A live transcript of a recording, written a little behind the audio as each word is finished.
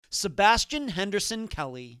Sebastian Henderson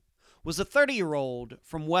Kelly was a 30-year-old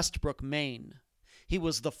from Westbrook, Maine. He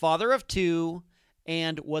was the father of two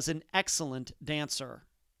and was an excellent dancer.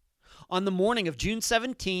 On the morning of June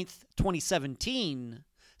 17th, 2017,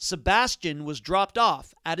 Sebastian was dropped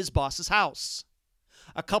off at his boss's house.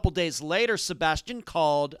 A couple days later, Sebastian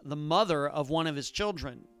called the mother of one of his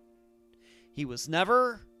children. He was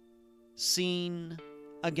never seen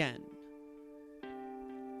again.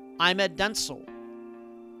 I'm Ed Dentzel,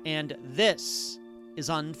 and this is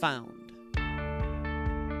Unfound.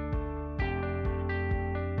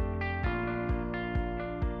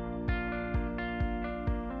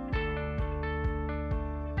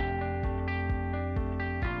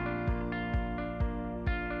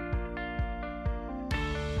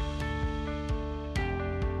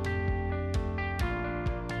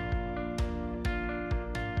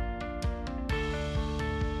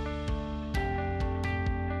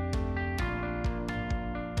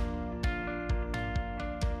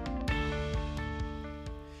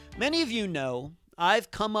 Many of you know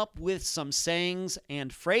I've come up with some sayings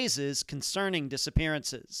and phrases concerning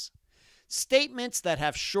disappearances. Statements that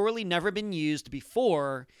have surely never been used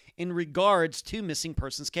before in regards to missing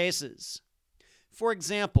persons cases. For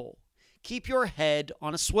example, keep your head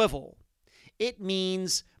on a swivel. It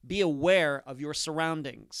means be aware of your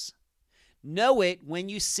surroundings. Know it when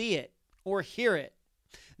you see it or hear it.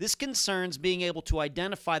 This concerns being able to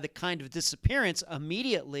identify the kind of disappearance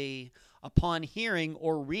immediately upon hearing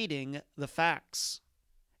or reading the facts.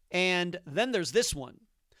 And then there's this one,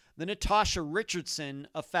 the Natasha Richardson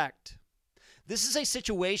effect. This is a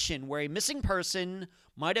situation where a missing person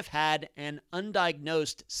might have had an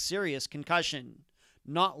undiagnosed serious concussion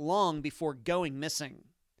not long before going missing.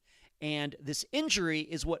 And this injury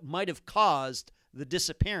is what might have caused the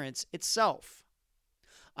disappearance itself.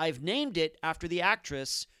 I've named it after the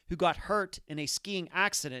actress who got hurt in a skiing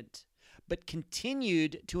accident but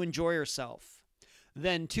continued to enjoy herself,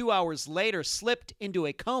 then 2 hours later slipped into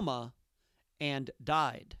a coma and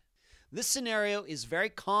died. This scenario is very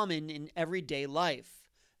common in everyday life,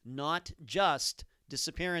 not just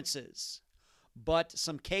disappearances. But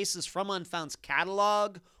some cases from Unfound's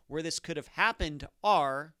catalog where this could have happened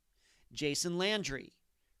are Jason Landry,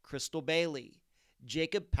 Crystal Bailey,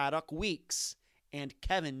 Jacob Paddock Weeks, and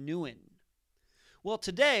Kevin Nguyen. Well,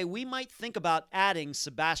 today we might think about adding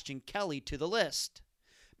Sebastian Kelly to the list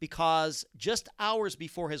because just hours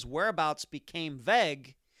before his whereabouts became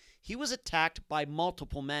vague, he was attacked by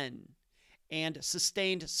multiple men and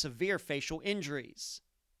sustained severe facial injuries.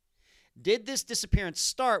 Did this disappearance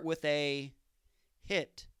start with a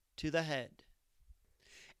hit to the head?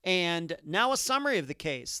 And now a summary of the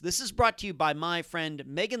case. This is brought to you by my friend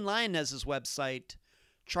Megan Lyonez's website,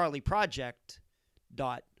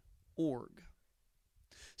 charlieproject.org.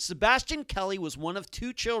 Sebastian Kelly was one of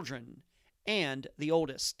two children and the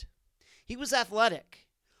oldest. He was athletic,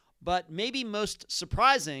 but maybe most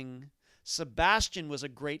surprising, Sebastian was a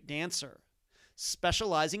great dancer,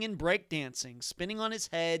 specializing in breakdancing, spinning on his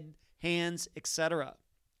head, hands, etc.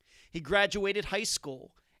 He graduated high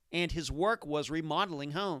school, and his work was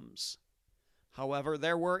remodeling homes. However,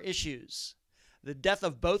 there were issues. The death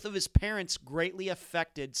of both of his parents greatly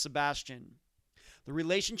affected Sebastian. The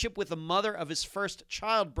relationship with the mother of his first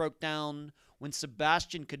child broke down when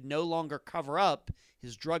Sebastian could no longer cover up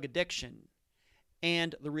his drug addiction.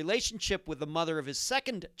 And the relationship with the mother of his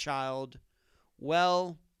second child,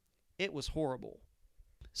 well, it was horrible.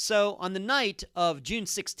 So on the night of June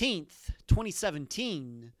 16th,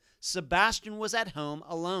 2017, Sebastian was at home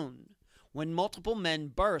alone when multiple men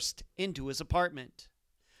burst into his apartment.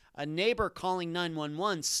 A neighbor calling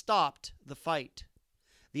 911 stopped the fight.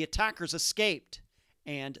 The attackers escaped,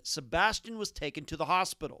 and Sebastian was taken to the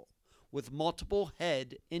hospital with multiple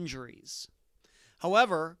head injuries.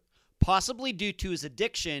 However, possibly due to his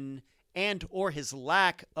addiction and or his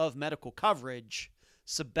lack of medical coverage,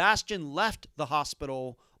 Sebastian left the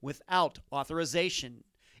hospital without authorization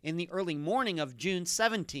in the early morning of June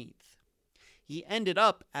 17th. He ended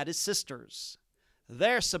up at his sister's.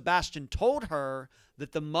 There, Sebastian told her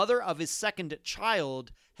that the mother of his second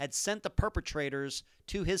child had sent the perpetrators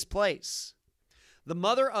to his place. The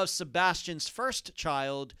mother of Sebastian's first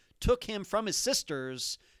child took him from his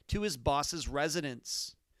sister's to his boss's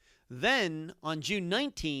residence. Then, on June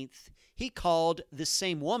 19th, he called this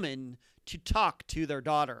same woman to talk to their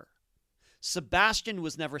daughter. Sebastian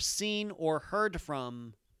was never seen or heard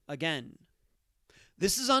from again.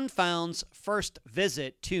 This is Unfound's first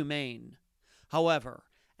visit to Maine. However,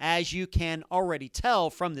 as you can already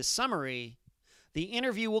tell from this summary, the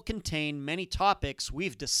interview will contain many topics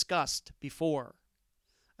we've discussed before: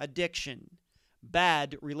 addiction,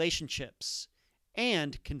 bad relationships,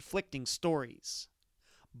 and conflicting stories.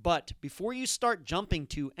 But before you start jumping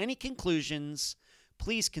to any conclusions,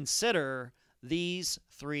 please consider these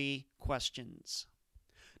 3 questions.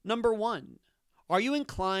 Number 1, are you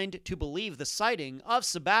inclined to believe the sighting of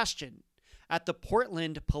Sebastian at the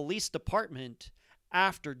Portland Police Department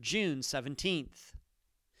after June 17th?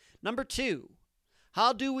 Number 2,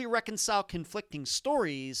 how do we reconcile conflicting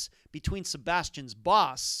stories between Sebastian's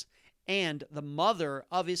boss and the mother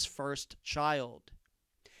of his first child?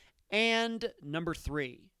 And number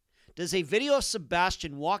 3, does a video of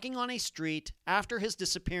Sebastian walking on a street after his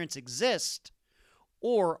disappearance exist,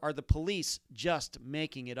 or are the police just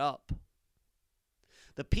making it up?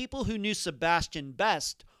 The people who knew Sebastian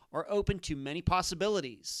best are open to many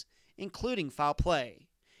possibilities, including foul play,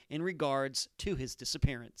 in regards to his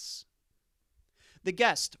disappearance. The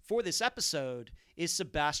guest for this episode is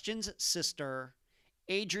Sebastian's sister,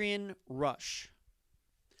 Adrienne Rush.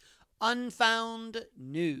 Unfound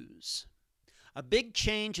news. A big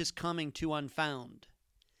change is coming to Unfound.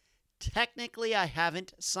 Technically, I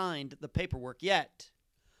haven't signed the paperwork yet,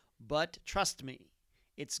 but trust me,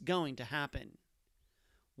 it's going to happen.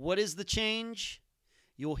 What is the change?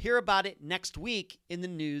 You'll hear about it next week in the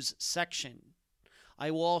news section. I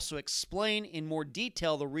will also explain in more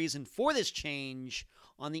detail the reason for this change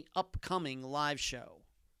on the upcoming live show.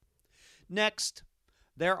 Next,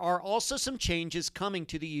 there are also some changes coming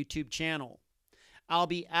to the YouTube channel. I'll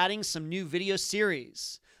be adding some new video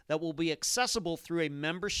series that will be accessible through a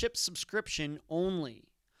membership subscription only.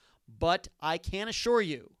 But I can assure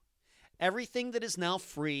you, everything that is now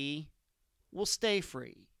free will stay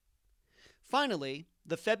free. Finally,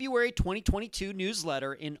 the February 2022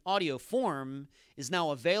 newsletter in audio form is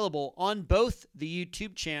now available on both the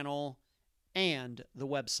YouTube channel and the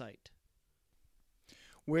website,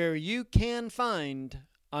 where you can find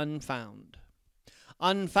Unfound.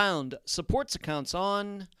 Unfound supports accounts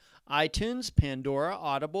on iTunes, Pandora,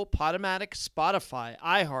 Audible, Podomatic, Spotify,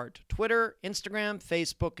 iHeart, Twitter, Instagram,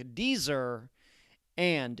 Facebook, Deezer,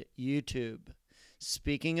 and YouTube.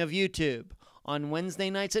 Speaking of YouTube, on Wednesday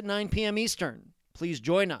nights at 9 p.m. Eastern, please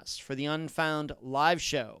join us for the Unfound live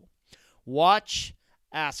show. Watch,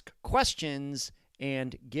 ask questions,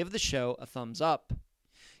 and give the show a thumbs up.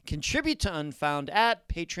 Contribute to Unfound at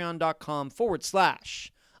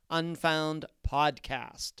patreon.com/Unfound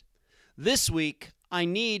Podcast. This week, I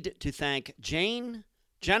need to thank Jane,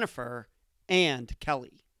 Jennifer, and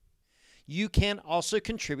Kelly. You can also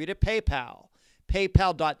contribute at PayPal,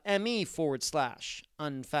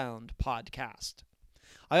 paypal.me/Unfound Podcast.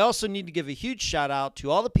 I also need to give a huge shout out to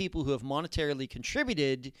all the people who have monetarily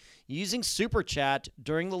contributed using Super Chat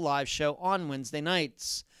during the live show on Wednesday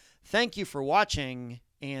nights. Thank you for watching,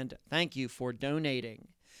 and thank you for donating.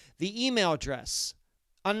 The email address,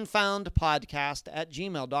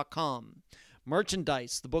 unfoundpodcast@gmail.com.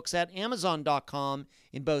 Merchandise, the books at amazon.com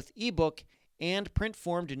in both ebook and print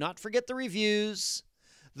form. Do not forget the reviews.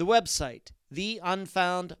 The website,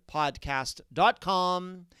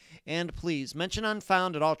 theunfoundpodcast.com. And please mention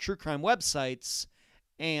Unfound at all true crime websites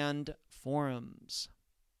and forums.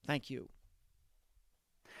 Thank you.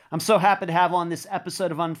 I'm so happy to have on this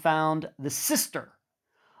episode of Unfound the sister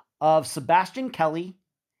of Sebastian Kelly,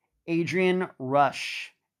 Adrienne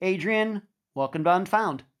Rush. Adrienne, welcome to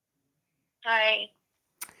Unfound. Hi.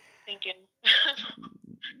 Thank you.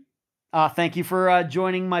 Thank you for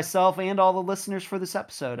joining myself and all the listeners for this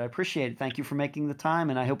episode. I appreciate it. Thank you for making the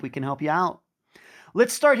time, and I hope we can help you out.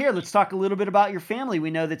 Let's start here. Let's talk a little bit about your family.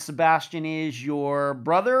 We know that Sebastian is your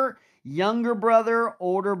brother, younger brother,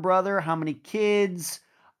 older brother. How many kids?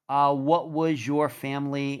 What was your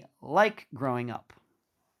family like growing up?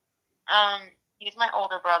 He's my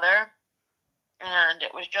older brother, and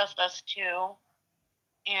it was just us two.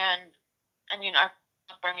 And I mean, our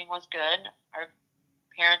upbringing was good. Our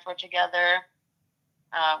parents were together.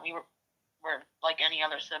 We were like any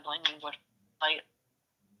other sibling. We would fight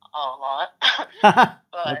a lot. But,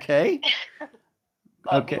 Okay.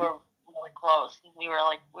 but we were really close. We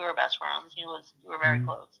were best friends. We were very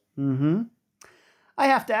close. Mm-hmm. I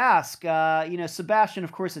have to ask, Sebastian,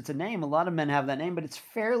 of course, it's a name. A lot of men have that name, but it's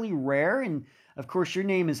fairly rare. And of course, your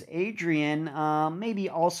name is Adrienne, maybe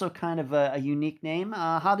also kind of a unique name.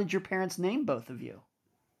 How did your parents name both of you?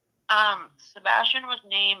 Sebastian was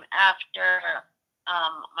named after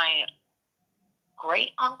my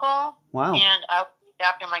great uncle. Wow. And I was named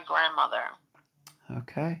after my grandmother.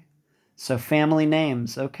 Okay. So family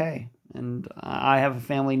names. Okay. And I have a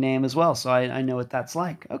family name as well, so I know what that's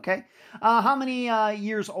like. Okay. How many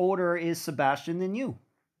years older is Sebastian than you?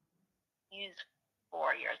 He's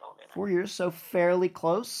 4 years older. 4 years, so fairly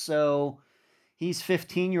close. So he's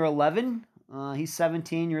 15, you're 11. He's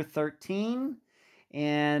 17, you're 13.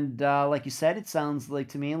 And like you said, it sounds like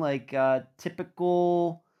to me like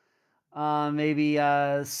typical maybe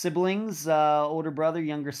siblings, older brother,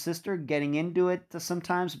 younger sister, getting into it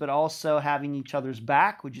sometimes, but also having each other's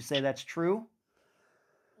back. Would you say that's true?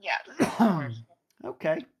 Yes, of course.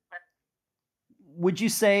 Okay. Would you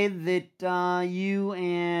say that you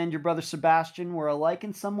and your brother Sebastian were alike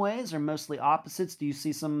in some ways, or mostly opposites? Do you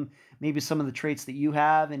see maybe some of the traits that you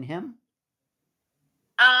have in him?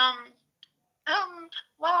 Um, um,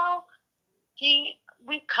 well,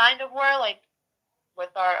 we kind of were like with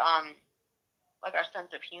our like our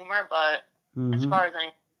sense of humor, but as Mm-hmm. far as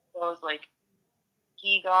I goes, like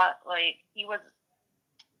he was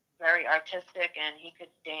very artistic and he could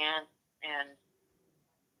dance and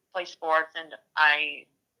play sports, and I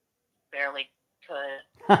barely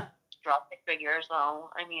could draw stick figures. So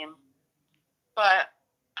I mean, but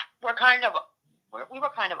we're kind of we were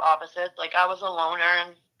kind of opposites. Like I was a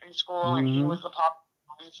loner in school, and he Mm-hmm. was the pop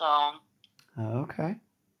one. So Okay.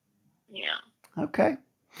 yeah. Okay.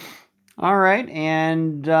 All right.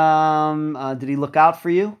 And did he look out for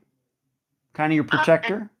you? Kind of your And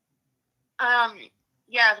protector? um,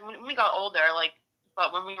 yeah. When we got older, like,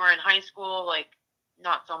 but when we were in high school, like,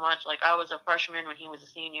 not so much. Like I was a freshman when he was a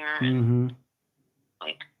senior, and Mm-hmm.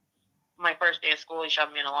 like my first day of school, he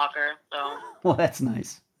shoved me in a locker. So Well, that's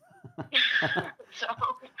nice. so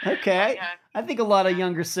Okay. yeah, I think a lot of yeah,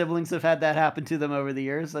 younger siblings have had that happen to them over the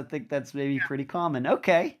years. I think that's maybe pretty common.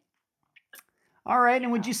 Okay. All right.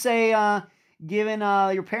 And would yeah. you say, given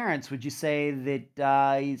your parents, would you say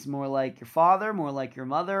that he's more like your father, more like your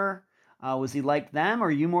mother? Was he like them, or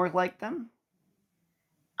are you more like them?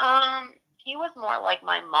 He was more like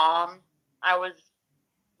my mom. I was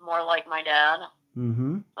more like my dad.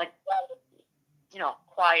 Mm-hmm. Like,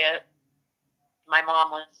 quiet. My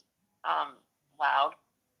mom was loud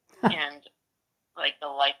and like the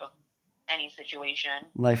life of any situation.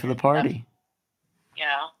 Life of the And that's party.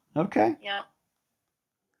 yeah, Okay. yeah.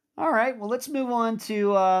 All right. Well, let's move on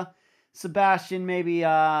to Sebastian. Maybe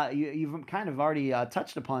you've kind of already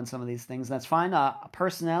touched upon some of these things. That's fine.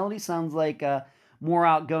 Personality sounds like a more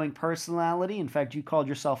outgoing personality. In fact, you called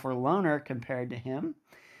yourself a loner compared to him.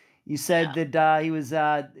 You said Yeah. that he was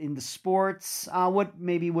into sports.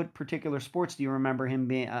 What particular sports do you remember him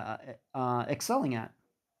being excelling at?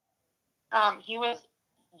 He was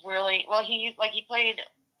really well. He played.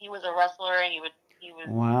 He was a wrestler, and he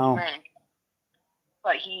Wow. ran,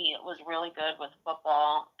 but he was really good with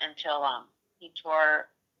football until he tore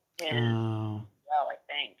his Oh. well, I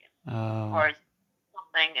think, Oh. or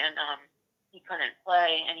something, and he couldn't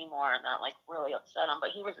play anymore, and that like really upset him.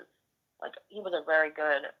 But he was a very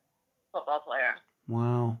good football player.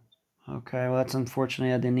 Wow. Okay. Well, that's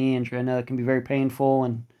unfortunately the knee injury. I know it can be very painful,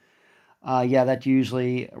 and yeah, that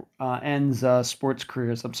usually ends sports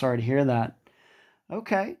careers. I'm sorry to hear that.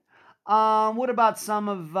 Okay. What about some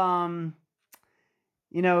of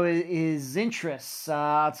his interests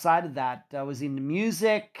outside of that? Was he into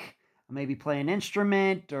music? Maybe play an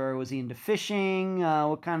instrument, or was he into fishing?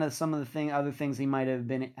 What kind of some of the other things he might have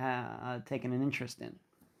been taken an interest in?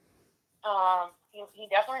 He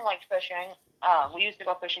definitely liked fishing. We used to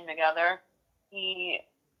go fishing together. He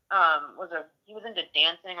he was into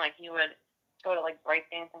dancing. Like he would go to like break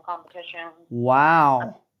dancing competitions.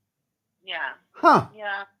 Wow. Yeah, Huh.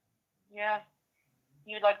 yeah, yeah.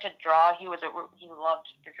 He would like to draw. He loved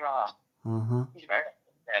to draw. Uh huh. He's very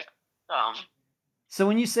artistic. So So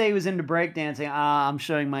when you say he was into breakdancing, I'm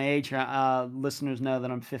showing my age here. Listeners know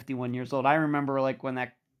that I'm 51 years old. I remember like when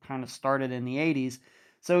that kind of started in the 80s.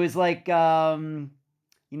 So it was like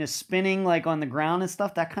spinning like on the ground and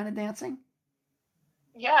stuff, that kind of dancing.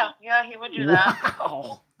 yeah, yeah, he would do that.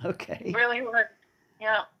 Wow. He Okay. really would.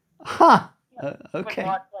 Yeah, Huh. yeah. He would Okay.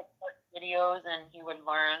 watch like art videos and he would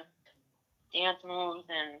learn dance moves.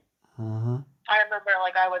 And Uh-huh. I remember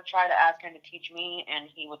like I would try to ask him to teach me, and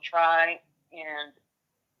he would try, and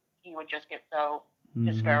he would just get so Hmm.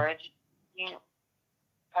 discouraged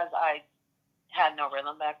because I had no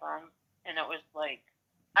rhythm back then, and it was like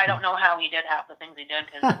I don't know how he did half the things he did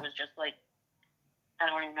because it was just like I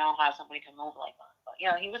don't even know how somebody can move like that. But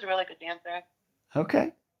yeah, he was a really good dancer.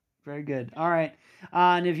 Okay. Very good. All right.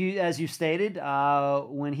 And if you, as you stated,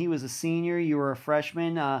 when he was a senior, you were a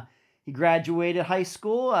freshman. He graduated high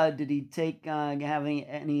school. Did he have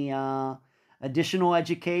any additional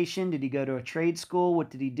education? Did he go to a trade school? What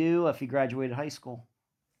did he do if he graduated high school?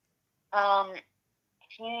 Um,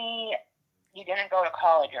 he didn't go to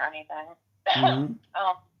college or anything. Mm-hmm.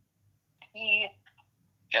 um, he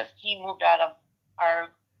he moved out of our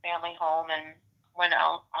family home and went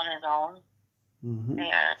out on his own Mm-hmm.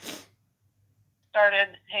 and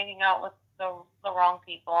started hanging out with the wrong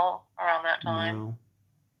people around that time.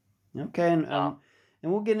 No. Okay, So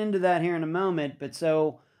and we'll get into that here in a moment. But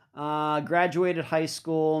so, graduated high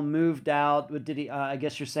school, moved out. What did he? I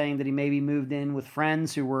guess you're saying that he maybe moved in with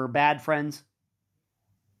friends who were bad friends.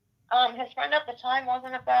 his friend at the time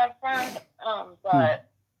wasn't a bad friend, Hmm. but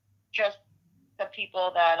just the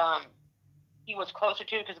people that he was closer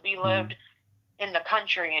to because we Hmm. lived in the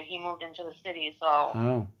country and he moved into the city, so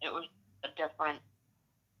Oh, it was a different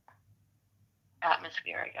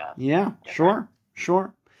atmosphere, I guess. yeah, Different. sure,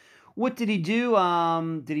 sure. What did he do?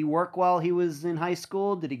 Did he work while he was in high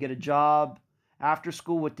school? Did he get a job after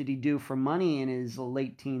school? What did he do for money in his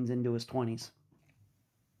late teens into his 20s?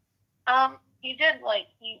 He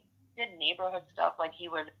did neighborhood stuff, like he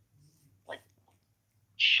would like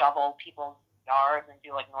shovel people's yards and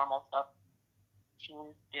do like normal stuff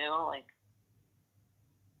teens do, like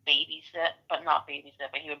babysit, but not babysit,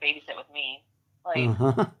 but he would babysit with me, like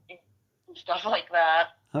Uh-huh. stuff like that.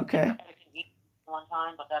 He Okay. tried to convene one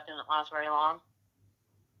time, but that didn't last very long.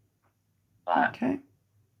 But Okay.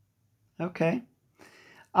 Okay. he was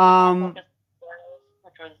more Um, focused on girls,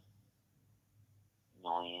 which was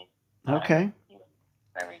annoying. But okay. he was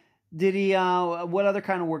very Did he what other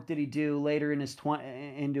kind of work did he do later in his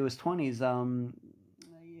into his 20s?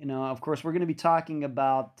 Of course we're going to be talking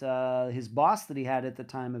about his boss that he had at the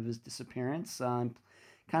time of his disappearance.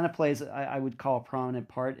 Kind of plays I would call a prominent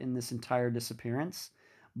part in this entire disappearance.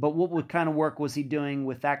 But what kind of work was he doing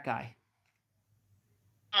with that guy?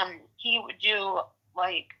 he would do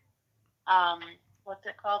like um what's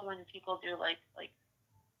it called when people do like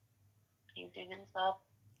painting and stuff?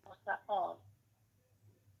 What's that called?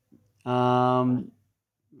 Um,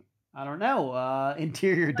 I don't know.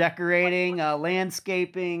 Interior Like decorating,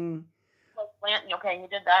 landscaping. plant. Okay, he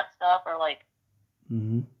did that stuff, or like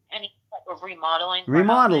Hmm. any type of remodeling for housing.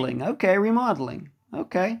 Remodeling. Okay, remodeling.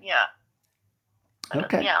 Okay. Yeah,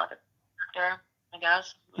 Okay. like a contractor, I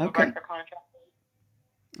guess. We would Okay. write for contract.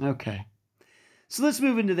 Okay. So let's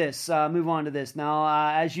move into this. Move on to this now.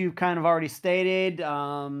 As you kind of already stated,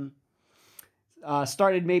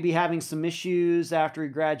 started maybe having some issues after he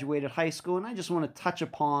graduated high school, and I just want to touch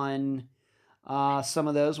upon some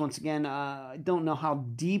of those. Once again, I don't know how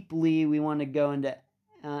deeply we want to go into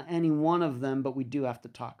any one of them, but we do have to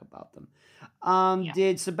talk about them. Yeah.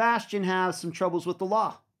 Did Sebastian have some troubles with the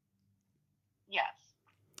law? Yes.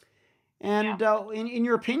 Yeah. And in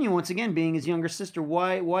your opinion, once again, being his younger sister,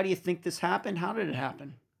 why do you think this happened? How did it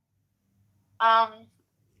happen? Um.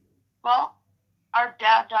 Well, our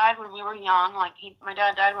dad died when we were young. My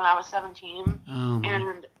dad died when I was 17, Oh my.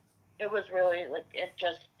 and it was really like it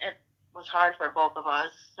was hard for both of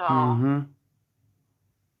us. So Mm-hmm.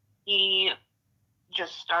 he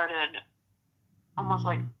just started almost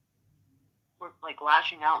Mm-hmm. like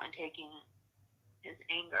lashing out and taking his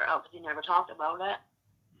anger out because he never talked about it,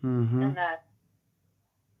 Mm-hmm. and then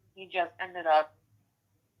he just ended up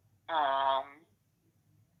um,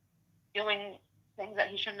 doing things that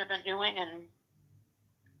he shouldn't have been doing, and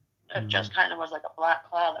it just kind of was like a black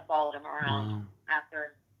cloud that followed him around Wow.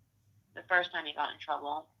 after the first time he got in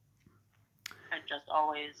trouble, and just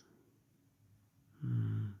always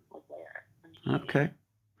Mm. was there. And he, Okay.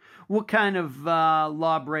 What kind of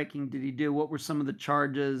law breaking did he do? What were some of the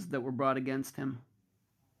charges that were brought against him?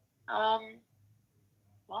 um,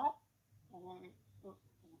 well,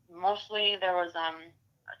 mostly there was a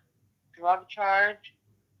drug charge.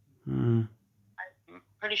 Mm. I'm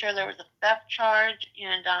pretty sure there was a theft charge,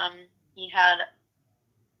 and he had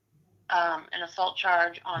an assault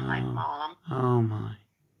charge on my Oh. mom. Oh my.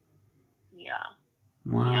 Yeah,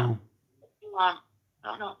 yeah. Wow. I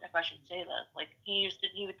don't know if I should say this. Like he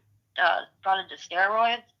got into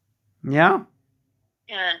steroids, Yeah.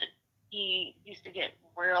 and he used to get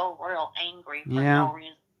real angry for Yeah. no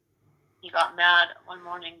reason. He got mad one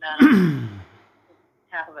morning that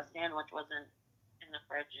half of a sandwich wasn't in the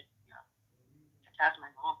fridge, and attacked my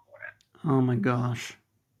mom for it. Oh my gosh.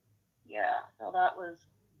 Yeah, so that was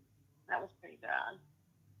pretty bad.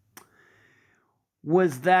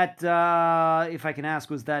 Was that, if I can ask,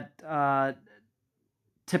 was that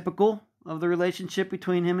typical of the relationship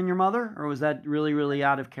between him and your mother, or was that really, really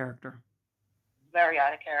out of character? Very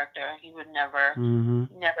out of character. He would never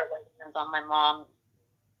Mm-hmm. never lay hands on my mom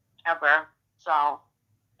ever. So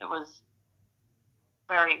it was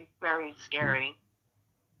very scary,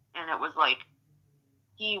 and it was like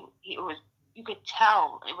he was you could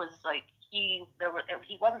tell it was like he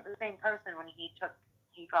wasn't the same person when he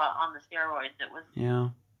got on the steroids. It was Yeah.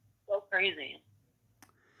 so crazy.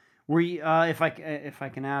 Were you, if I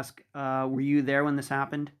can ask, were you there when this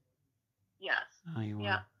happened? Yes. Oh, you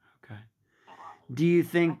Yeah. were. Okay. Do you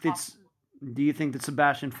think I that's Do you think that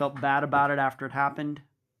Sebastian felt bad about it after it happened?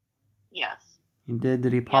 Yes. He did.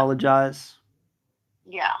 Did he Yep. apologize?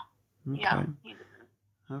 Yeah. Okay. Yeah. He did.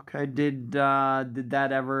 Okay. Did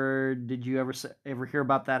that ever? Did you ever hear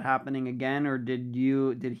about that happening again, or did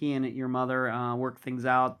he and your mother work things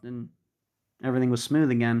out and everything was smooth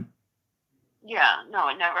again? Yeah. No,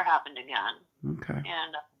 it never happened again. Okay.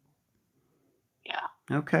 And yeah,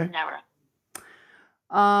 Okay. never.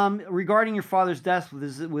 Regarding your father's death,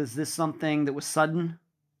 was this something that was sudden?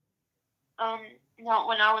 No,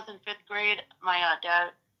 when I was in fifth grade, my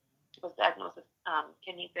dad was diagnosed with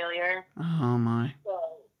kidney failure. Oh my. So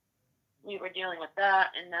we were dealing with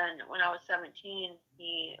that. And then when I was 17,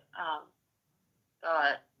 he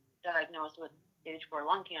got diagnosed with stage 4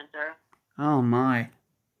 lung cancer. Oh my.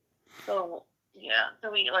 So yeah,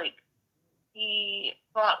 so he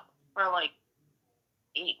fought for like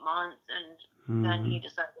 8 months, and then he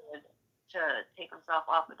decided to take himself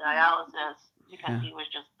off of dialysis because he was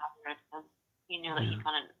just tired, because he knew that he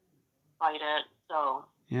couldn't fight it. So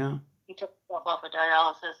Yeah. he took himself off of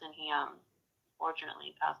dialysis, and he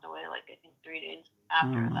fortunately passed away like I think 3 days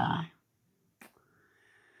after that.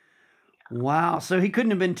 Wow. So he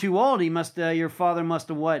couldn't have been too old. He must. Your father must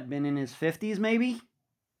have what? Been in his 50s, maybe.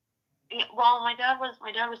 Yeah, well, my dad was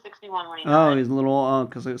 61 when he Oh, died. he's a little.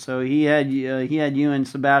 Cause so he had you and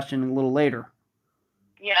Sebastian a little later.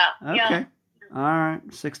 Yeah. Okay. Yeah. All right.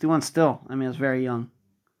 61 still. I mean, it's very young.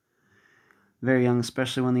 Very young,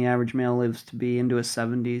 especially when the average male lives to be into his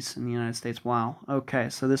 70s in the United States. Wow. Okay.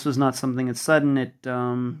 So this was not something that's sudden. It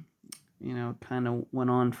kind of went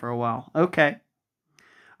on for a while. Okay.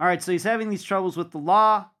 All right. So he's having these troubles with the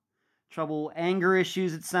law, anger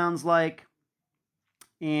issues. It sounds like.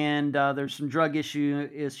 And there's some drug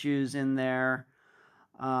issues in there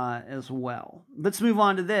as well. Let's move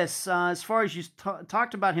on to this. As far as you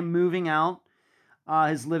talked about him moving out,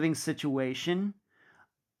 his living situation,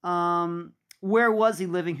 where was he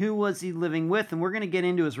living? Who was he living with? And we're going to get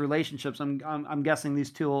into his relationships. I'm guessing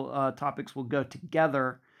these two topics will go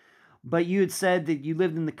together. But you had said that you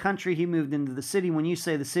lived in the country. He moved into the city. When you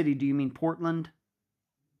say the city, do you mean Portland?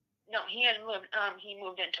 No, he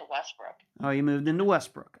moved into Westbrook. Oh, he moved into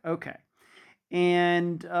Westbrook. Okay.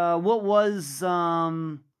 And what was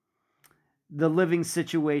the living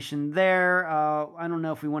situation there? I don't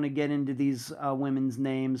know if we want to get into these women's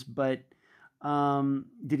names, but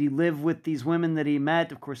did he live with these women that he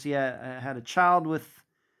met? Of course, he had a child with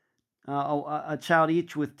a child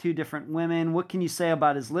each with two different women. What can you say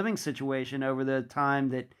about his living situation over the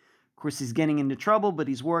time that, of course, he's getting into trouble, but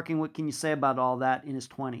he's working? What can you say about all that in his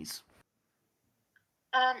 20s?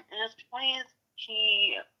 In his 20s,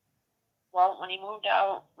 when he moved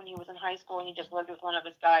out, when he was in high school, he just lived with one of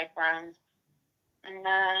his guy friends. And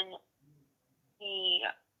then he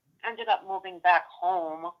ended up moving back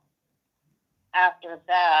home after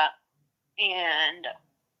that, and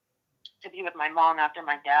to be with my mom after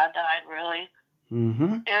my dad died, really.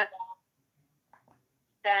 Mm-hmm. And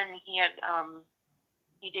then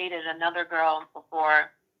he dated another girl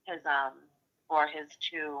before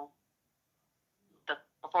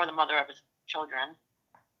the mother of his children.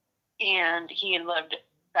 And he lived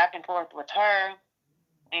back and forth with her.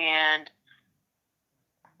 And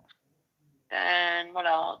then what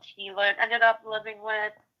else? He ended up living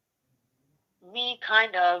with me,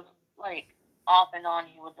 kind of like off and on.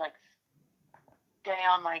 He would like stay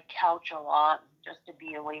on my couch a lot just to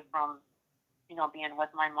be away from, being with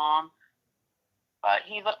my mom. But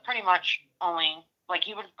he was pretty much only like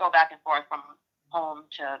he would go back and forth from home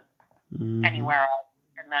to anywhere else,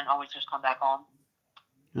 and then always just come back home.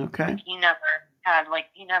 Okay. Like, he never had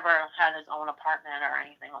his own apartment or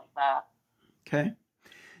anything like that. Okay.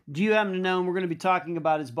 Do you happen to know, and we're going to be talking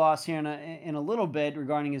about his boss here in a little bit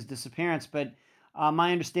regarding his disappearance, but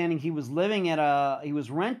my understanding he was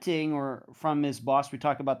renting or from his boss. We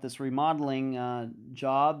talked about this remodeling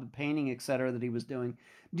job, painting, etc. that he was doing.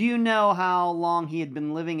 Do you know how long he had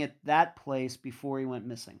been living at that place before he went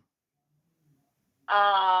missing?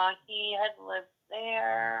 He had lived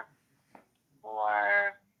there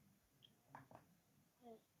for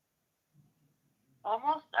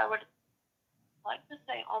almost, I would like to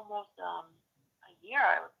say almost a year,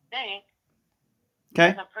 I would think.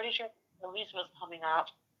 Okay. And I'm pretty sure the lease was coming up,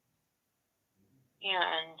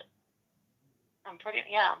 and I'm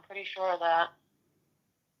pretty sure that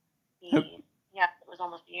it was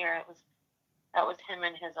almost a year. That was him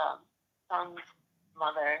and his son's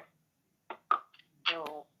mother.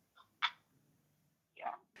 So,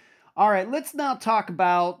 yeah. All right, let's now talk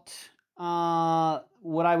about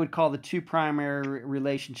what I would call the two primary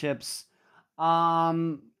relationships.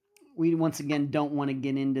 We once again don't want to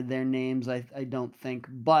get into their names, I don't think,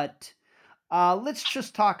 but Let's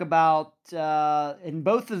just talk about, and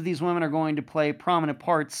both of these women are going to play prominent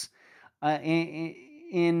parts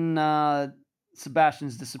in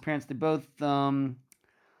Sebastian's disappearance. They both are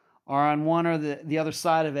on one or the other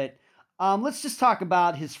side of it. Let's just talk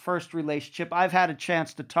about his first relationship. I've had a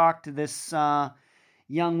chance to talk to this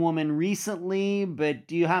young woman recently, but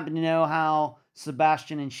do you happen to know how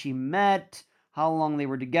Sebastian and she met? How long they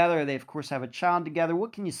were together? They, of course, have a child together.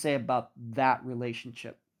 What can you say about that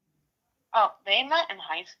relationship? Oh, they met in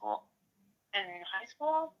high school. In high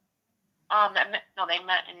school? No, they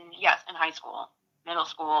met in high school, middle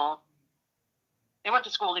school. They went to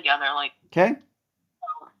school together. Like Okay.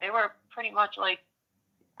 they were pretty much like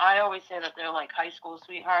I always say that they're like high school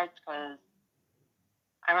sweethearts because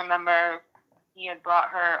I remember he had brought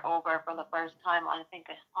her over for the first time on I think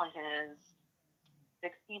on his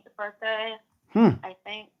 16th birthday, Hmm. I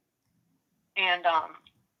think, and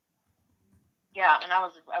yeah, and I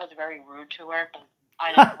was very rude to her because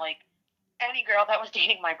I didn't like any girl that was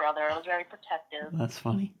dating my brother. I was very protective, That's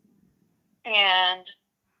funny. and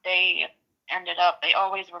they they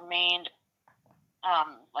always remained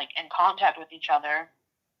like in contact with each other,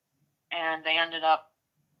 and they ended up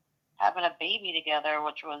having a baby together,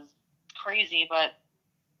 which was crazy, but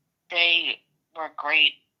they were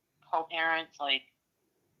great co-parents. Like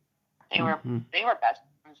they were Hmm. they were best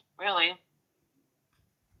friends, really.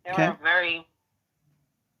 They Okay. were very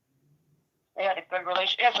they had a good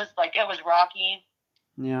relationship. It was rocky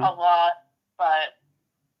Yeah. a lot, but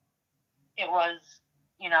it was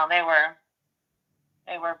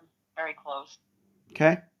they were very close.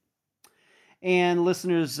 Okay. And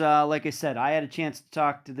listeners, like I said, I had a chance to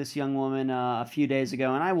talk to this young woman a few days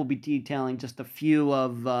ago, and I will be detailing just a few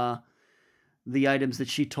of the items that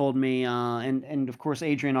she told me. And of course,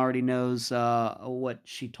 Adrian already knows what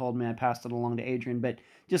she told me. I passed it along to Adrian, but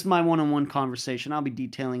just my one-on-one conversation, I'll be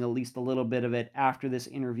detailing at least a little bit of it after this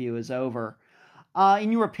interview is over.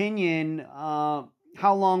 In your opinion,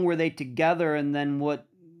 how long were they together, and then what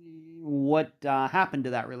happened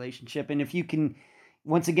to that relationship? And if you can,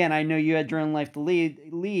 once again, I know you had your own life to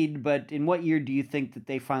lead, but in what year do you think that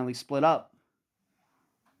they finally split up?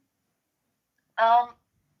 Um,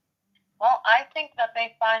 well, I think that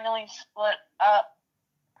they finally split up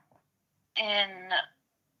in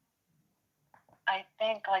I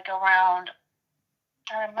think like around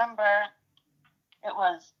I remember it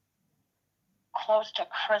was close to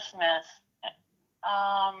Christmas.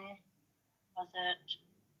 Um, was it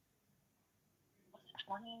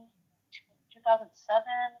 20, 2007,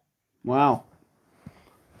 Wow.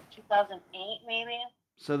 2008 maybe?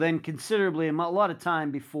 So then, considerably a lot of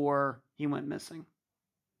time before he went missing.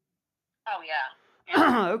 Oh yeah,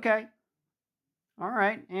 yeah. Okay. All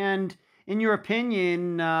right. And in your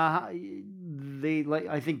opinion, they like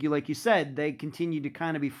I think like you said, they continued to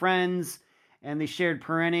kind of be friends, and they shared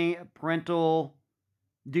parental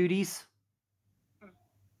duties.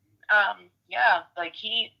 Yeah, like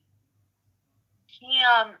he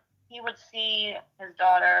he would see his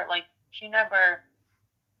daughter like she never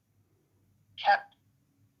kept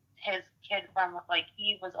his kid from like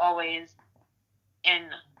he was always in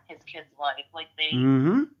his kid's life. Like they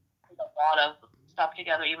Mm-hmm. did a lot of stuff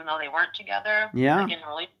together, even though they weren't together. Yeah. Like in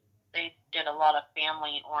really, they did a lot of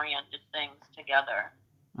family oriented things together.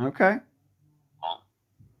 Okay. Um,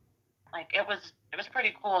 like it was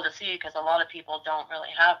pretty cool to see because a lot of people don't really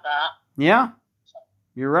have that. Yeah. So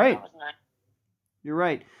You're that right. was nice. You're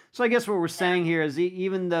right. So I guess what we're Yeah. saying here is,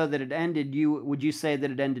 even though that it ended, you would you say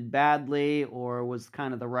that it ended badly, or was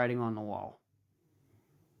kind of the writing on the wall?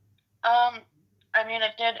 I mean,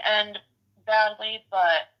 it did end badly,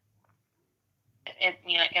 but it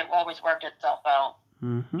always worked itself out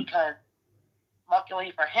Mm-hmm. because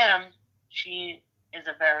luckily for him, she is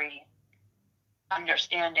a very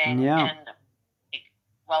understanding Yeah. and like,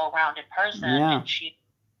 well-rounded person, Yeah. and she's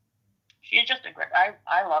just a great.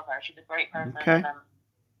 I love her. She's a great person, and Okay.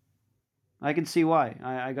 I can see why.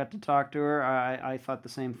 I got to talk to her. I thought the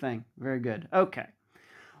same thing. Very good. Okay.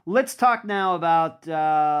 Let's talk now about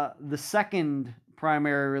the second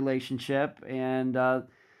primary relationship. And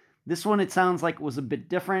this one, it sounds like it was a bit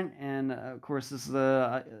different. And of course, this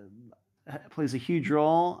is plays a huge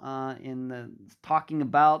role in the talking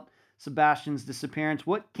about Sebastian's disappearance.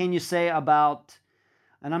 What can you say about?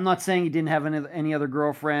 And I'm not saying he didn't have any other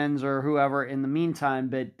girlfriends or whoever in the meantime,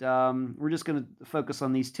 but we're just going to focus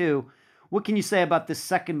on these two. What can you say about this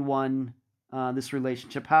second one, this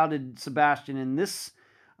relationship? How did Sebastian and this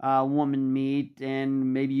woman meet?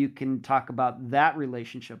 And maybe you can talk about that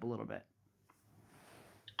relationship a little bit.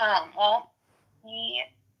 well, he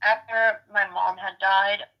after my mom had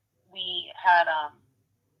died, we had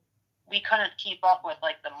we couldn't keep up with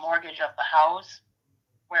like the mortgage of the house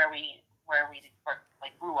where we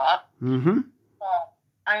like grew up. Mm-hmm. So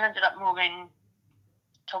I ended up moving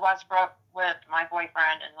to Westbrook with my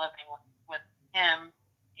boyfriend and living with him.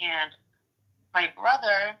 And my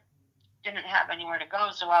brother didn't have anywhere to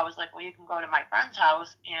go, so I was like, well, you can go to my friend's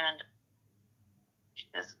house. And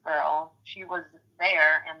this girl, she was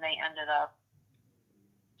there, and they ended up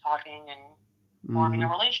talking and forming a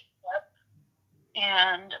relationship.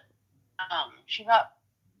 And she got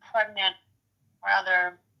pregnant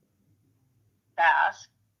rather fast.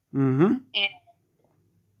 Mm-hmm. And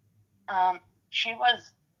she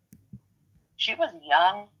was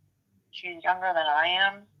young. She's younger than I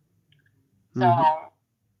am. So,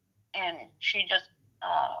 and she just,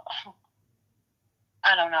 I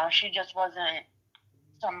don't know, she just wasn't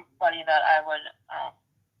somebody that I would,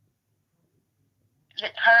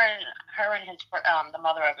 her and his, the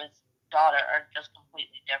mother of his daughter are just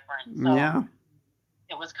completely different. So Yeah.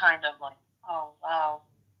 it was kind of like, oh, wow.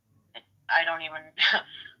 I don't even,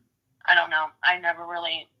 I don't know. I never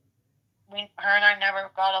really, her and I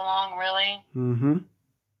never got along really. Mm-hmm.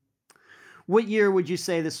 What year would you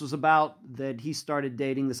say this was about that he started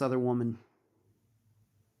dating this other woman?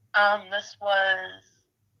 This was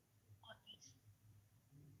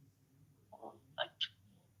like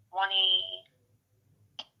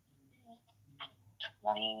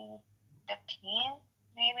 2015,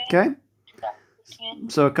 maybe. Okay. 2015.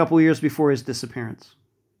 So a couple years before his disappearance.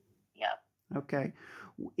 Yeah. Okay.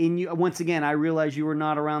 Once again, I realize you were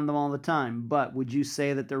not around them all the time, but would you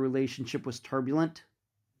say that their relationship was turbulent?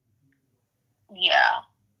 Yeah.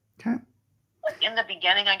 Okay. Like in the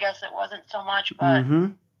beginning, I guess it wasn't so much, but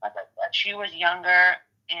like I said, she was younger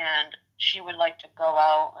and she would like to go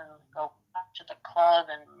out and go back to the club,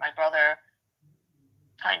 and my brother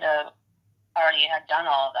kind of already had done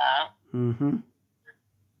all of that. Mm-hmm.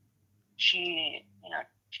 She,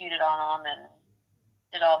 cheated on him and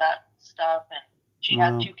did all that stuff, and she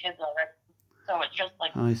had 2 kids already. So it's just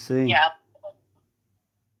like, I see. yeah,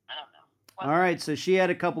 I don't know. All right, so she had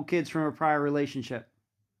a couple kids from a prior relationship.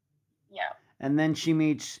 Yeah. And then she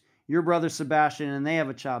meets your brother Sebastian, and they have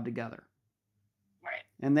a child together. Right.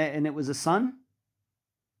 And it was a son?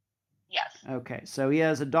 Yes. Okay, so he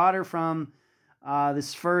has a daughter from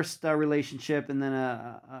this first relationship, and then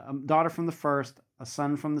a daughter from the first, a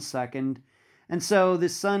son from the second. And so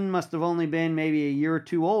this son must have only been maybe a year or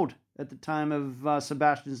two old at the time of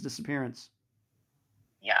Sebastian's disappearance.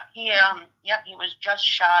 Yeah, he was just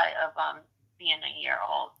shy of being a year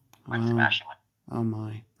old when Sebastian went. Oh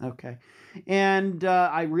my, okay. And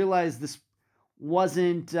I realize this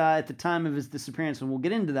wasn't at the time of his disappearance, and we'll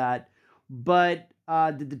get into that, but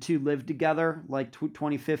did the two live together like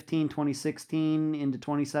 2015, 2016 into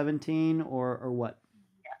 2017, or what?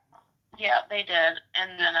 Yeah, they did.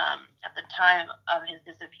 And then at the time of his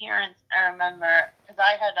disappearance, I remember because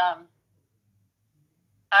I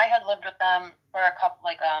had lived with them for a couple,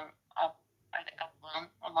 like I think a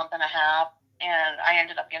month and a half, and I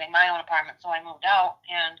ended up getting my own apartment, so I moved out.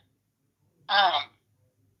 And I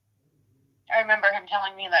remember him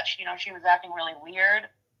telling me that she was acting really weird.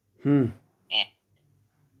 And,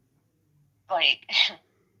 like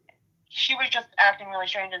she was just acting really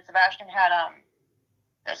strange. And Sebastian had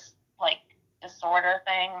this like disorder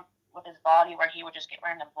thing with his body where he would just get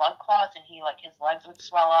random blood clots, and his legs would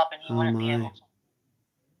swell up, and he wouldn't be able to,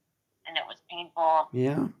 and it was painful.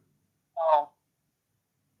 Yeah. So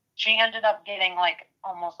she ended up getting like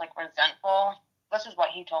almost like resentful. This is what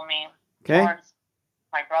he told me. Okay. Towards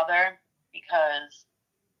my brother, because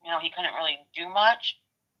he couldn't really do much.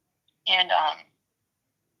 And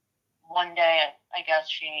one day I guess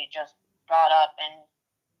she just got up and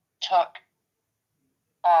took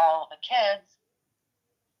all the kids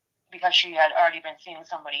because she had already been seeing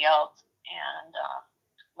somebody else, and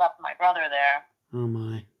left my brother there. Oh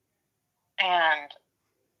my. And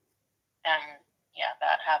yeah,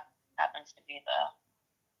 that happens to be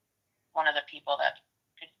one of the people that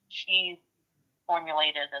she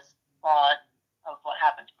formulated this plot of what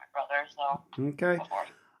happened to my brother. So okay.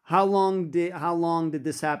 How long did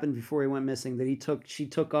this happen before he went missing? That she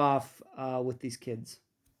took off with these kids?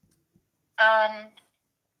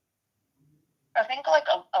 I think like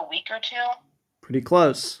a week or two. Pretty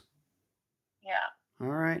close. Yeah. All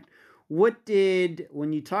right.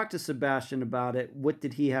 When you talked to Sebastian about it, what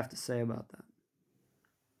did he have to say about that?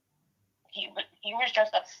 He was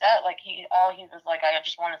just upset. Like he was like, I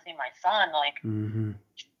just want to see my son. Like he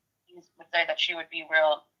would say that she would be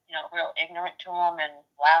real ignorant to him and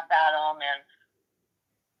laugh at him, and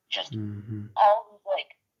just all these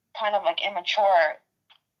like kind of like immature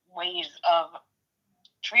ways of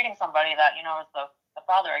treating somebody that is the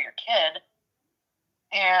father of your kid.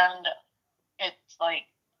 And it's like,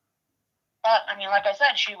 but I mean, like I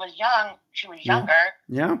said, she was young. She was younger.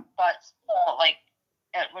 Yeah. But still, like,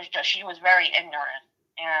 it was just, she was very ignorant,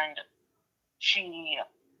 and she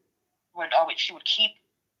would keep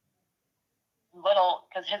little,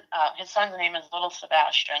 because his son's name is Little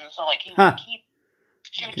Sebastian. So like she would keep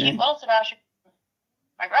Little Sebastian,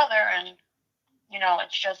 my brother, and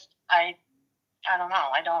it's just I don't know.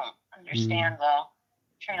 I don't understand the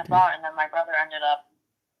train of thought, and then my brother ended up,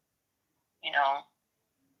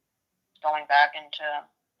 going back into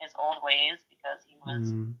his old ways because he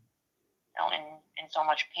was, in so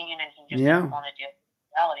much pain, and he just didn't want to deal with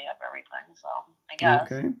the reality of everything. So I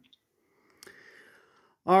guess. Okay.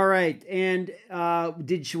 All right. And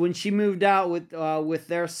when she moved out with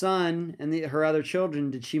their son and her other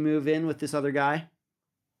children, did she move in with this other guy?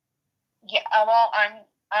 Yeah. Well,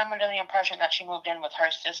 I'm under the impression that she moved in with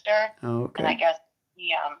her sister. Oh, okay. And I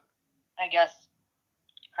guess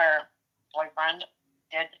her boyfriend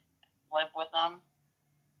did live with them.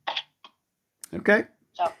 Okay.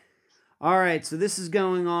 So. All right. So this is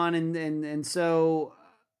going on, and so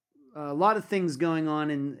a lot of things going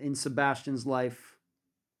on in Sebastian's life.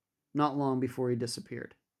 Not long before he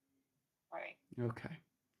disappeared. Right. Okay.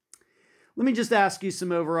 Let me just ask you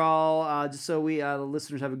some overall, just so the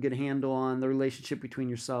listeners have a good handle on the relationship between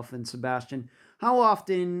yourself and Sebastian. How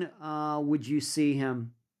often would you see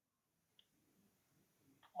him?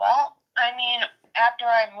 Well, I mean, after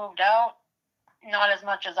I moved out, not as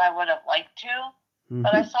much as I would have liked to,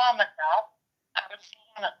 but I saw him enough. I would see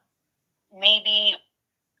him maybe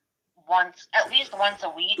at least once a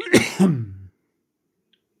week.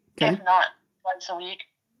 Okay. If not once a week.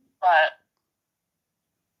 But,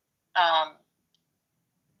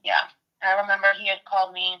 yeah. I remember he had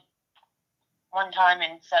called me one time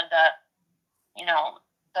and said that,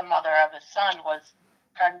 the mother of his son was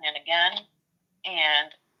pregnant again,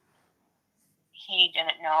 and he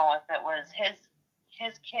didn't know if it was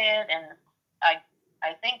his kid, and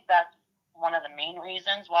I think that's one of the main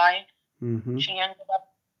reasons why she ended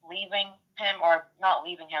up leaving him, or not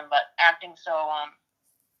leaving him, but acting so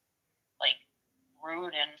like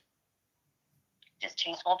rude and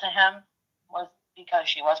distasteful to him, was because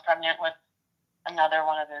she was pregnant with another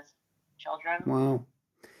one of his children. Wow.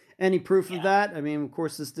 Any proof of that? I mean, of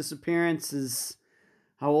course, this disappearance is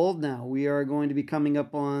how old now? We are going to be coming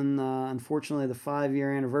up on, unfortunately, the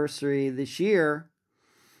 5-year anniversary this year.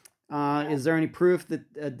 Is there any proof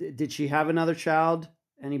that, did she have another child?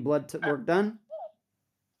 Any blood work done?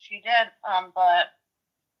 She did,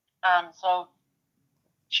 so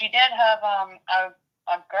she did have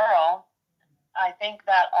a girl, I think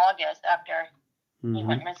that August, after he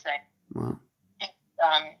went missing. Wow.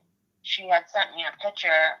 She had sent me a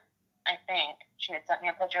picture, I think. She had sent me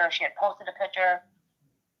a picture, or she had posted a picture,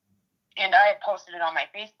 and I had posted it on my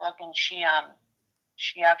Facebook, and she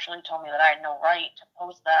actually told me that I had no right to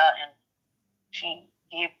post that, and she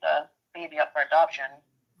gave the baby up for adoption.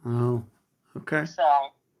 Oh, okay. So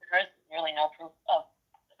there is really no proof of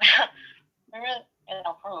there really is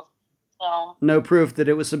no proof. So no proof that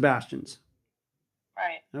it was Sebastian's.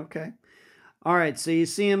 Right. Okay. All right. So you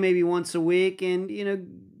see him maybe once a week, and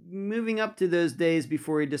moving up to those days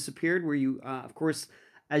before he disappeared, where you, of course,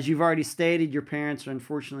 as you've already stated, your parents are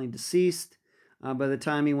unfortunately deceased by the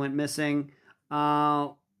time he went missing,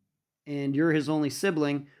 and you're his only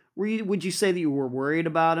sibling. Would you say that you were worried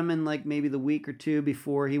about him in like maybe the week or two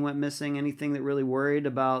before he went missing? Anything that really worried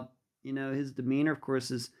about his demeanor? Of course,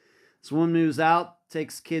 this woman moves out,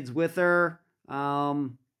 takes kids with her.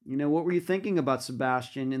 What were you thinking about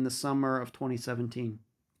Sebastian in the summer of 2017?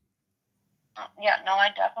 Yeah, no, I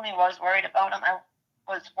definitely was worried about him. I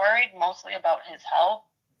was worried mostly about his health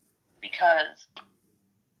because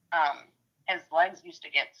his legs used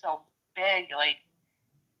to get so big,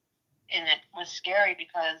 and it was scary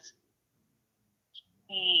because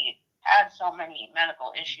he had so many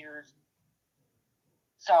medical issues.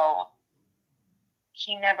 So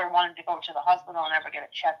he never wanted to go to the hospital and ever get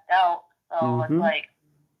it checked out. So it's like,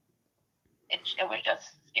 it was just,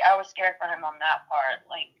 I was scared for him on that part.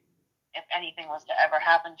 Like, if anything was to ever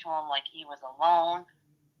happen to him, like he was alone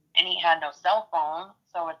and he had no cell phone.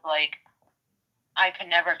 So it's like, I could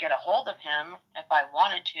never get a hold of him if I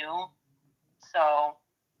wanted to. So,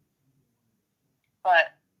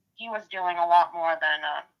 but he was doing a lot more than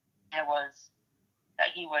that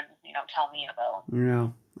he would, tell me about. Yeah.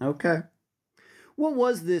 Okay. What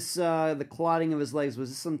was this, the clotting of his legs? Was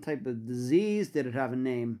this some type of disease? Did it have a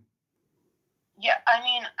name? Yeah, I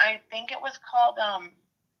mean, I think it was called,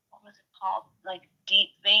 what was it called? Like deep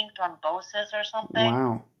vein thrombosis or something.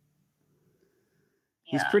 Wow.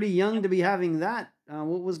 Yeah. He's pretty young to be having that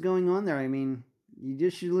what was going on there? I mean, you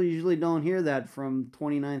just usually don't hear that from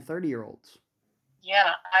 29, 30-year-olds.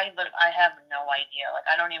 Yeah, I have no idea. Like,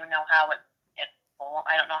 I don't even know how it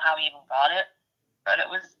I don't know how he even got it, but it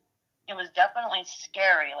was definitely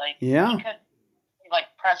scary. Like, Yeah. he could like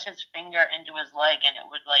press his finger into his leg, and it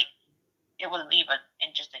would leave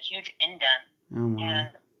just a huge indent, Oh my. and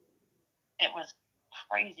it was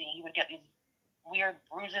crazy. He would get these weird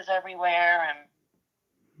bruises everywhere,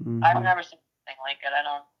 and I've never seen anything like it. I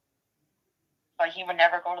don't. But he would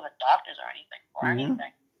never go to the doctors or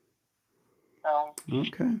anything. So.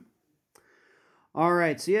 Okay. All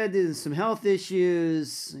right. So yeah, there's some health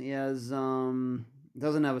issues. He has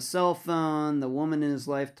doesn't have a cell phone. The woman in his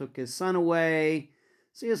life took his son away.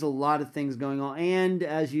 So he has a lot of things going on. And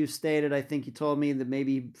as you stated, I think you told me that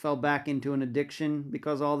maybe he fell back into an addiction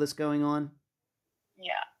because of all this going on.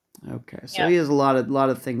 Yeah. Okay. So he has a lot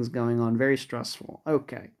of things going on. Very stressful.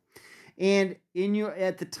 Okay. And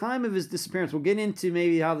at the time of his disappearance, we'll get into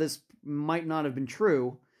maybe how this might not have been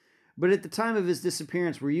true, but at the time of his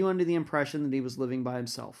disappearance, were you under the impression that he was living by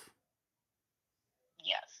himself?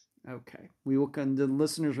 Yes. Okay. We will the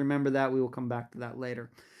listeners remember that. We will come back to that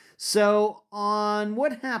later. So, on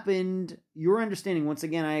what happened, your understanding, once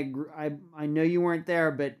again, I know you weren't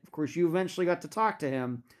there, but of course you eventually got to talk to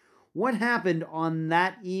him. What happened on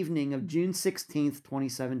that evening of June 16th,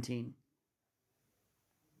 2017?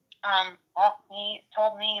 Well, he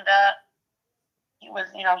told me that he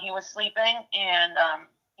was sleeping, and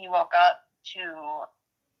he woke up to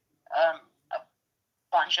a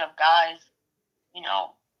bunch of guys,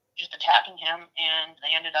 just attacking him, and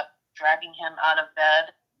they ended up dragging him out of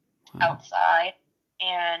bed outside,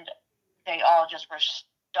 and they all just were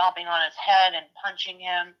stomping on his head and punching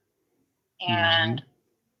him, and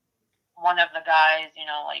one of the guys,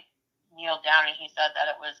 like kneeled down, and he said that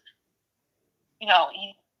it was,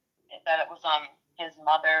 his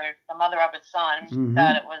mother, the mother of his son,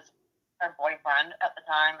 that it was her boyfriend at the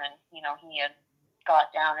time, and he had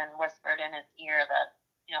got down and whispered in his ear that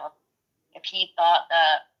if he thought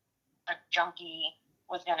that a junkie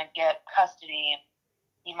was going to get custody,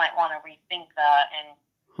 he might want to rethink that and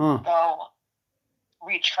go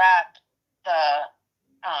retract the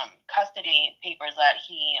custody papers that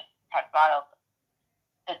he had filed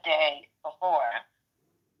the day before.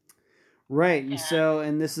 Right. And so,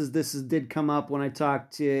 and this did come up when I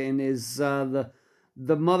talked to, and is the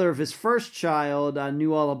mother of his first child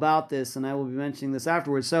knew all about this, and I will be mentioning this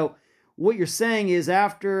afterwards. So, what you're saying is,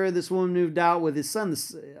 after this woman moved out with his son,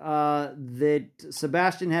 that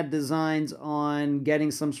Sebastian had designs on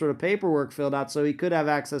getting some sort of paperwork filled out so he could have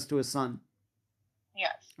access to his son.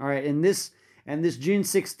 Yes. All right. And this June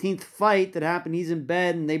 16th fight that happened, he's in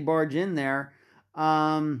bed and they barge in there.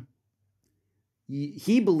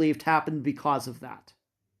 He believed happened because of that.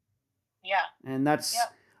 Yeah. And that's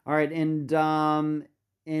all right. And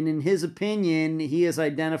in his opinion, he is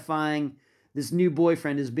identifying this new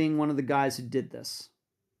boyfriend as being one of the guys who did this.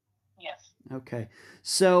 Yes. Okay.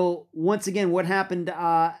 So once again, what happened?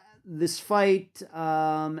 This fight,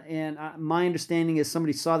 and my understanding is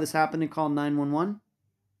somebody saw this happen and called 911.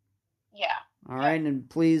 Yeah. All right, and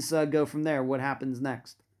please go from there. What happens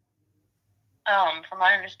next? From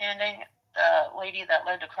my understanding, the lady that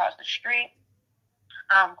lived across the street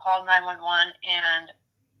called 911, and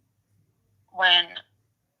when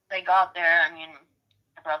they got there, I mean,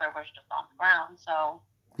 my brother was just on the ground, so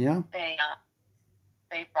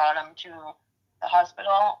they brought him to the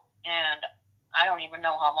hospital, and I don't even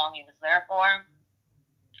know how long he was there for.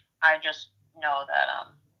 I just know that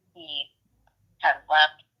he had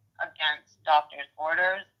left against doctor's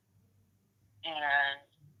orders, and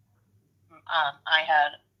I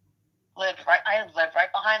had lived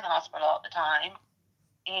right behind the hospital at the time,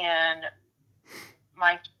 and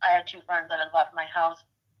I had two friends that had left my house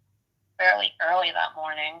fairly early that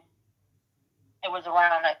morning. I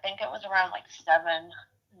think it was around like 7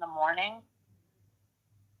 in the morning,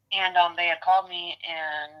 and they had called me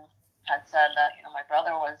and had said that my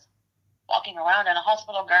brother was walking around in a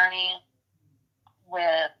hospital gurney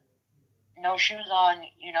with no shoes on,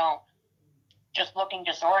 just looking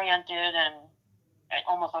disoriented, and it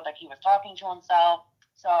almost looked like he was talking to himself.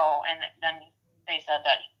 So, and then they said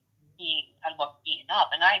that he had looked beaten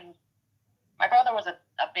up, and my brother was a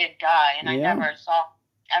big guy, and I never saw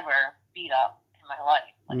ever beat up in my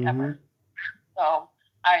life, ever. So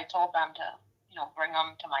I told them to, bring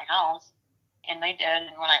him to my house, and they did.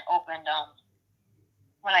 And when I opened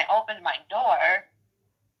my door,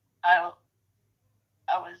 I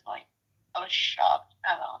was shocked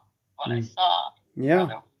at what I saw.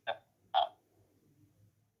 Yeah.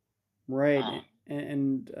 Right.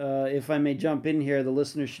 And if I may jump in here, the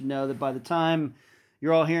listeners should know that by the time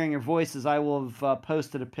you're all hearing your voices, I will have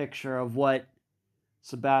posted a picture of what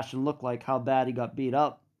Sebastian looked like, how bad he got beat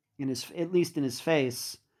up at least in his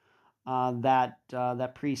face,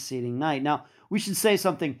 that preceding night. Now, we should say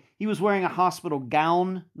something. He was wearing a hospital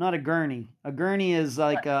gown, not a gurney. A gurney is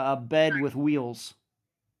like a bed with wheels.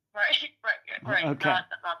 Right. Okay. Not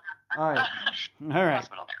All right. All right.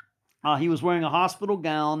 hospital there. He was wearing a hospital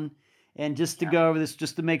gown, and just to go over this,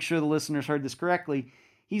 just to make sure the listeners heard this correctly,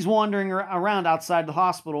 he's wandering around outside the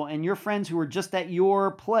hospital, and your friends who were just at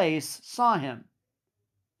your place saw him.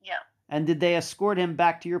 Yeah. And did they escort him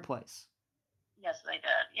back to your place? Yes, they did.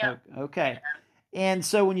 Yeah. Okay. And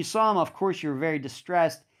so when you saw him, of course, you were very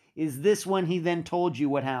distressed. Is this when he then told you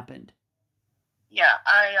what happened? Yeah,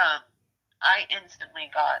 I instantly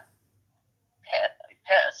got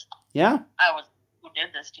pissed. Yeah. I was, who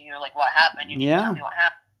did this to you? Like, what happened? You need to tell me what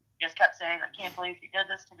happened. He just kept saying, I can't believe she did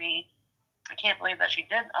this to me. I can't believe that she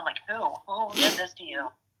did. I'm like, who? Who did this to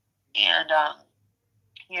you? And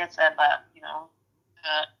he had said that,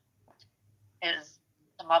 that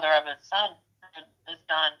the mother of his son is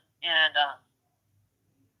done. And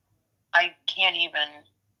I can't even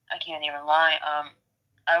lie.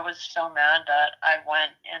 I was so mad that I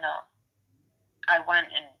went and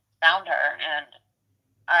found her, and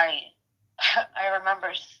I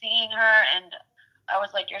remember seeing her, and I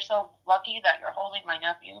was like, you're so lucky that you're holding my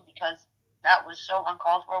nephew, because that was so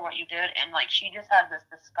uncalled for what you did. And like, she just had this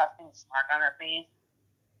disgusting smirk on her face,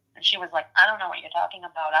 and she was like, I don't know what you're talking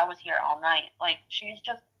about. I was here all night. Like, she's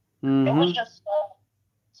just, it was just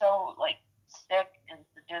so like sick and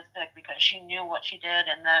sadistic, because she knew what she did.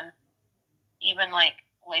 And then even like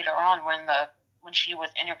later on when she was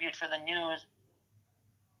interviewed for the news,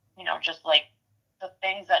 just like the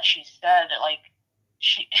things that she said, like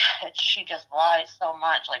she just lies so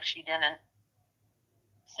much. Like, she didn't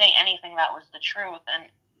say anything that was the truth.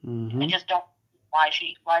 And I just don't why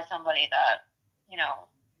somebody that,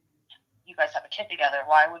 you guys have a kid together,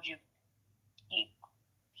 why would you,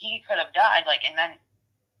 he could have died, like, and then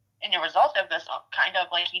in the result of this, kind of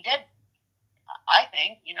like he did, I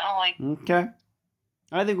think, like. Okay.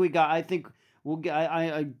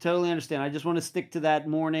 I totally understand. I just want to stick to that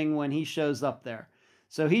morning when he shows up there.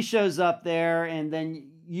 So he shows up there, and then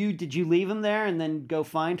did you leave him there and then go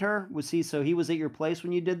find her? He was at your place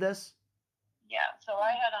when you did this? Yeah. So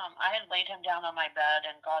I had laid him down on my bed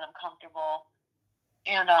and got him comfortable.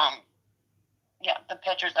 And yeah, the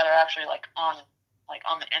pictures that are actually on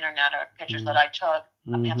the internet are pictures that I took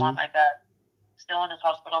of him on my bed, still in his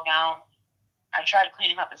hospital gown. I tried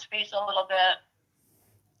cleaning up his face a little bit,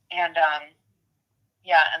 and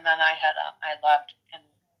yeah, and then I left and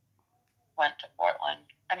went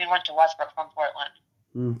to Westbrook from Portland.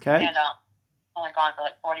 Okay. And only gone for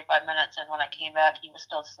like 45 minutes, and when I came back, he was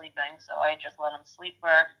still sleeping, so I just let him sleep for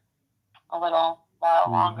a little while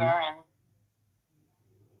longer, and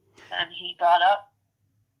then he got up.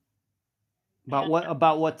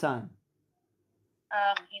 About what time?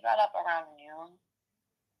 He got up around noon.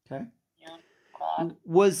 Okay. Noon o'clock.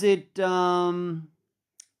 Was it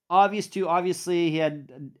obvious to obviously he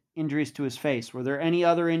had injuries to his face? Were there any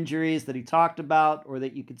other injuries that he talked about or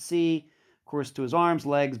that you could see? Of course, to his arms,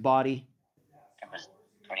 legs, body. It was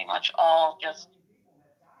pretty much all just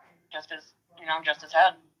his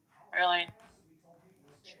head, really.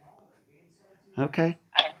 Okay.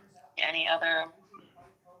 I didn't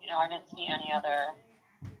see any other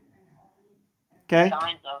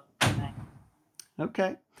signs of anything.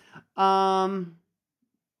 Okay.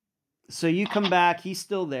 So you come back, he's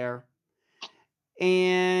still there.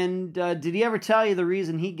 And did he ever tell you the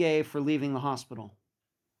reason he gave for leaving the hospital?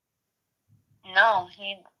 No,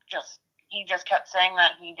 he just kept saying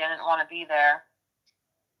that he didn't want to be there.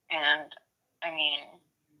 And I mean,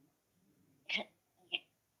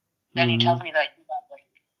 then he tells me that he got like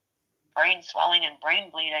brain swelling and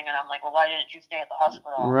brain bleeding, and I'm like, well, why didn't you stay at the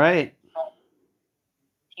hospital? Right. But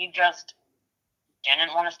he just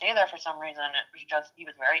didn't want to stay there for some reason. He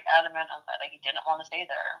was very adamant on that, like, he didn't want to stay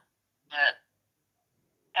there.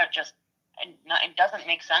 It doesn't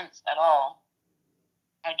make sense at all.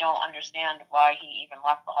 I don't understand why he even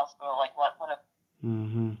left the hospital. Like, what would have,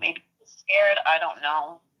 maybe he was scared? I don't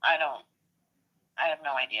know. I have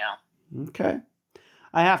no idea. Okay.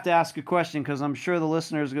 I have to ask a question because I'm sure the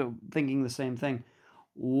listeners are thinking the same thing.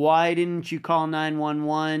 Why didn't you call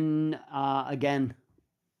 911 again?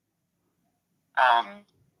 I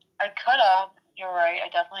could have. You're right. I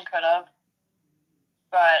definitely could have.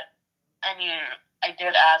 But, I mean, I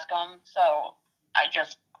did ask him, so I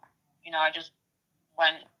just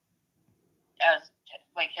went as,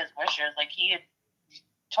 like, his wishes. Like, he had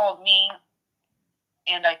told me,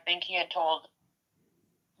 and I think he had told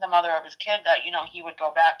the mother of his kid that, he would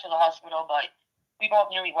go back to the hospital, but we both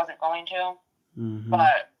knew he wasn't going to. Mm-hmm.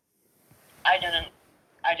 But I didn't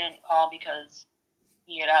call because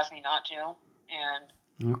he had asked me not to, and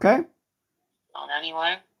Okay.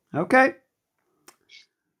 Anyway. Okay.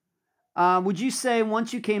 Would you say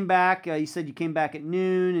once you came back, you said you came back at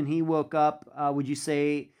noon and he woke up, would you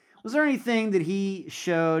say, was there anything that he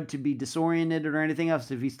showed to be disoriented or anything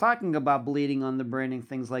else? If he's talking about bleeding on the brain and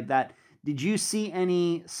things like that, did you see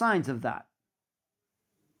any signs of that?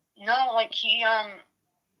 No, like he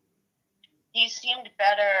seemed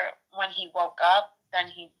better when he woke up than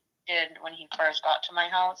he did when he first got to my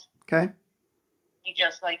house. Okay. He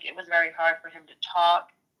just, like, it was very hard for him to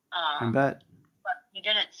talk. I bet. But he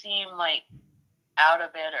didn't seem, like, out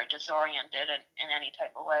of it or disoriented in any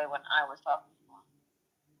type of way when I was talking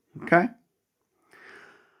to him. Okay.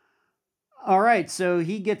 All right, so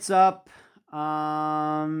he gets up,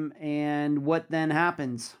 and what then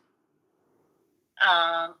happens?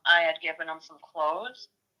 I had given him some clothes.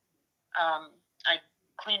 I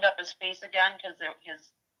cleaned up his face again because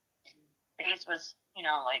his face was,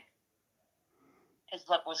 like, his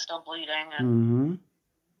lip was still bleeding, and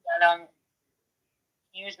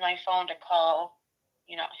used my phone to call,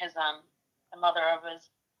 his the mother of his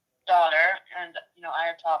daughter, and I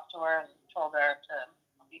had talked to her and told her to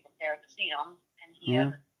be prepared to see him, and he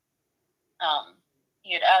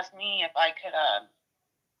had asked me if I could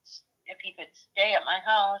if he could stay at my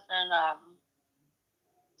house, and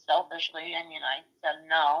selfishly, I said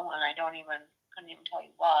no, and I couldn't even tell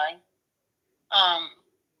you why.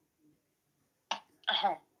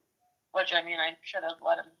 Which I should have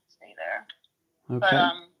let him stay there. Okay.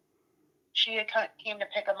 But she came to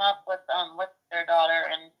pick him up with their daughter,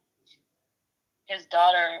 and his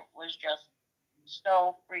daughter was just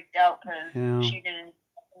so freaked out because she didn't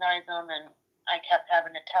recognize him, and I kept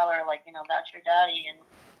having to tell her, like, that's your daddy, and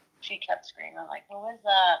she kept screaming, like, who is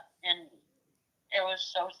that? And it was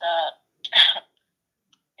so sad.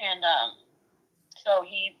 And so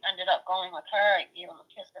he ended up going with her. I gave him a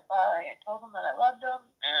kiss goodbye. I told him that I loved him,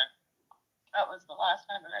 and that was the last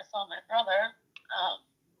time that I saw my brother.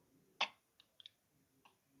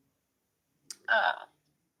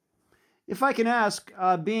 If I can ask,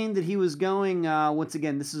 being that he was going, once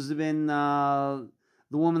again, this has been the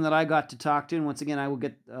woman that I got to talk to, and once again, I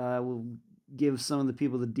will give some of the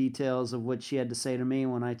people the details of what she had to say to me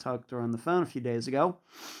when I talked to her on the phone a few days ago.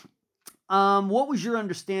 What was your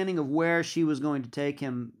understanding of where she was going to take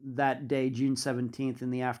him that day, June 17th,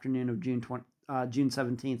 in the afternoon of June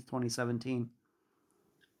 17th, 2017?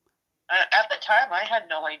 At the time, I had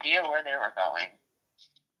no idea where they were going.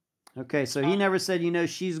 Okay, so he never said,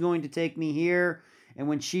 she's going to take me here, and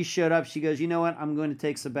when she showed up, she goes, you know what, I'm going to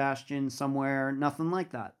take Sebastian somewhere, nothing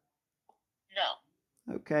like that?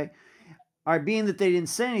 No. Okay. All right, being that they didn't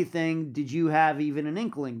say anything, did you have even an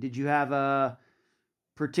inkling? Did you have a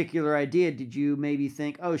particular idea? Did you maybe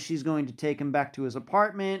think, oh, she's going to take him back to his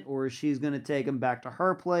apartment, or she's going to take him back to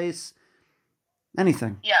her place?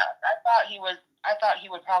 Anything? Yeah, I thought he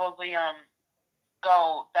would probably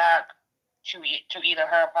go back to either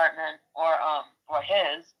her apartment or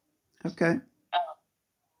his. Okay.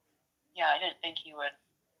 Yeah, I didn't think he would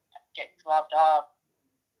get dropped off,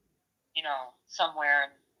 somewhere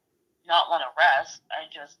and not want to rest.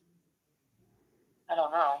 I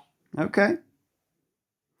don't know. Okay.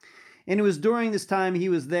 And it was during this time he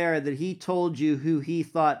was there that he told you who he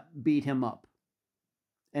thought beat him up.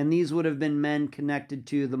 And these would have been men connected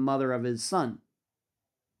to the mother of his son.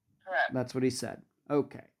 Correct. That's what he said.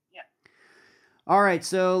 Okay. Yeah. All right,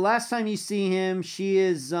 so last time you see him, she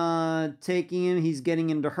is taking him. He's getting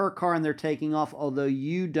into her car and they're taking off, although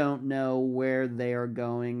you don't know where they are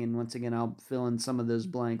going. And once again, I'll fill in some of those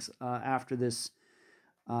blanks after this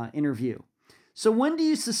interview. So when do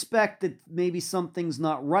you suspect that maybe something's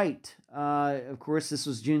not right? Of course, this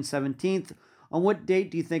was June 17th. On what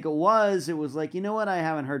date do you think it was? It was like, you know what? I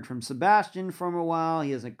haven't heard from Sebastian for a while.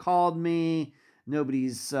 He hasn't called me.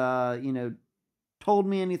 Nobody's, told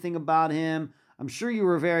me anything about him. I'm sure you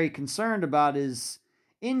were very concerned about his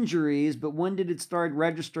injuries, but when did it start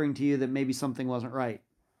registering to you that maybe something wasn't right?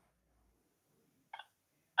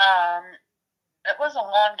 It was a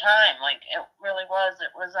long time. Like, it really was.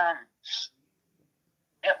 It was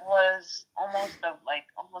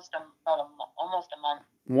almost a month.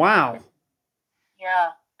 Wow.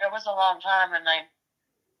 Yeah, it was a long time, and I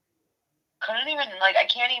couldn't even, I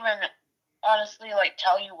can't even honestly,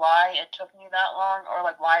 tell you why it took me that long, or,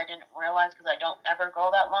 why I didn't realize, because I don't ever go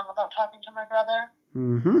that long without talking to my brother.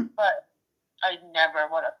 Mm-hmm. But I never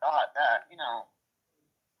would have thought that,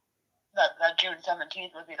 that June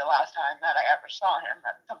 17th would be the last time that I ever saw him,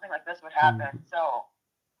 that something like this would happen. Mm-hmm. So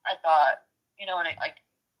I thought, when I like,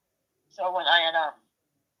 so when I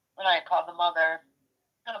had called the mother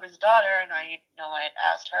of his daughter, and I had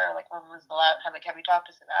asked her like, when was the last, have you talked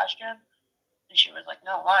to Sebastian? And she was like,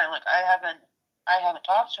 no, why? Like, I haven't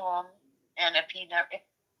talked to him, and if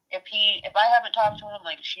I haven't talked to him,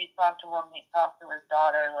 like she's talked to him, he's talked to his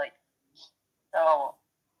daughter, like, so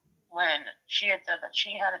when she had said that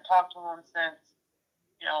she hadn't talked to him since,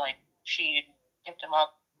 like she picked him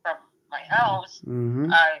up from my house,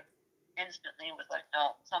 Mm-hmm. I instantly was like,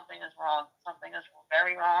 no, something is wrong. Something is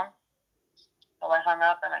very wrong. So I hung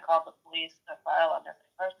up and I called the police to file a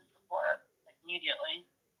missing persons report immediately.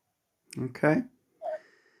 Okay.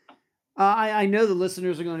 I know the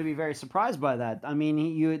listeners are going to be very surprised by that. I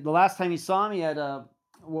mean, the last time you saw him, he had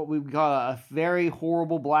what we call a very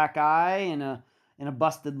horrible black eye and a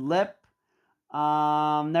busted lip.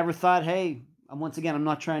 Never thought, hey, once again, I'm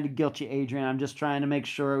not trying to guilt you, Adrian. I'm just trying to make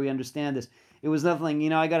sure we understand this. It was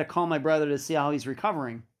nothing, I got to call my brother to see how he's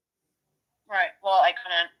recovering. Right. Well, I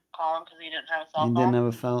couldn't call him because he didn't have a cell phone. He didn't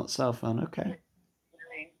have a cell phone. Okay.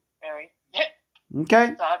 Very, very.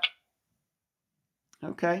 Okay. Sucked.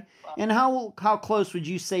 Okay. And how close would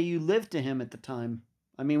you say you lived to him at the time?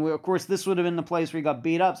 I mean, of course, this would have been the place where he got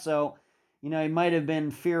beat up, so he might have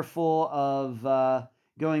been fearful of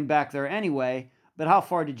going back there anyway. But how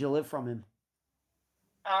far did you live from him?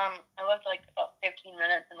 I lived like about 15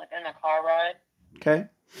 minutes in a car ride. Okay.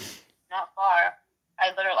 Not far.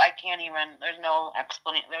 I can't even. There's no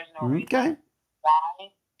explanation. There's no reason why.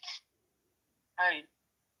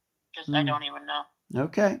 I don't even know.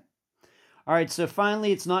 Okay. All right. So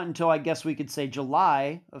finally, it's not until I guess we could say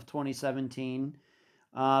July of 2017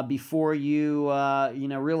 before you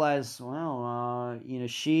realize, well,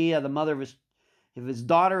 she, the mother of his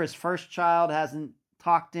daughter, his first child, hasn't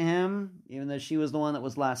talked to him, even though she was the one that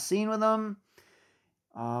was last seen with him.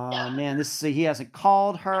 Man, he hasn't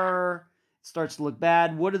called her. It starts to look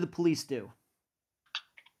bad. What did the police do?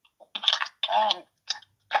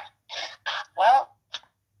 Well,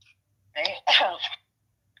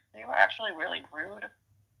 they were actually really rude.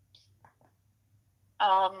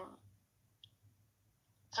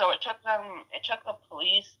 So it took the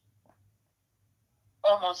police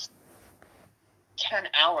almost 10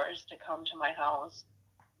 hours to come to my house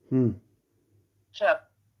to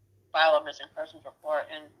file a missing persons report,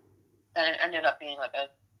 and then it ended up being like a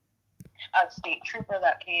state trooper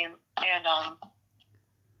that came, and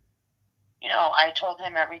I told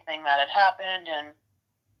him everything that had happened, and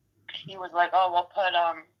he was like, oh, we'll put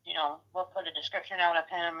a description out of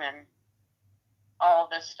him and all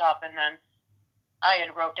this stuff. And then I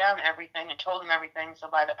had wrote down everything and told him everything. So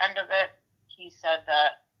by the end of it, he said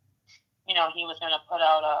that, he was going to put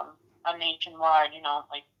out a nationwide,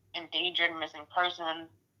 like endangered missing person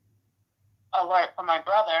alert for my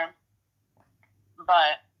brother.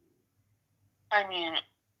 But, I mean,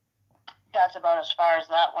 that's about as far as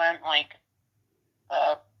that went. Like,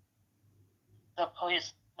 the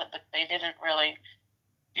police, they didn't really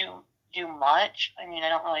do much. I mean, I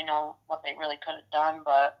don't really know what they really could have done,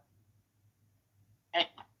 but it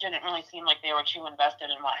didn't really seem like they were too invested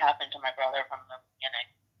in what happened to my brother from the beginning.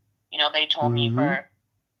 They told me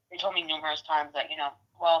numerous times that,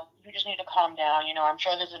 well, you just need to calm down. I'm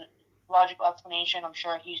sure there's a logical explanation. I'm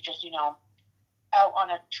sure he's just, out on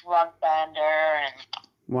a drug bender and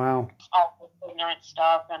all this ignorant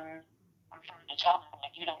stuff. And I'm trying to tell him,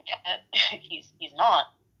 like, you don't get it. he's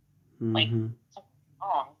not. Like, something's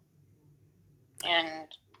wrong. And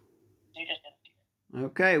they just didn't.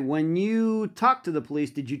 Okay. When you talked to the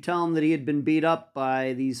police, did you tell them that he had been beat up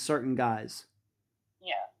by these certain guys?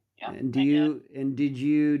 Yeah. And do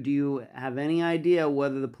you have any idea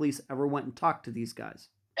whether the police ever went and talked to these guys?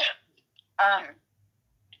 I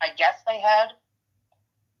guess they had,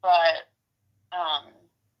 but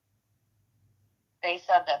they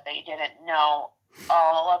said that they didn't know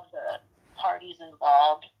all of the parties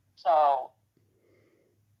involved, so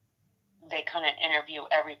they couldn't interview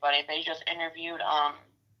everybody. They just interviewed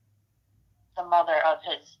the mother of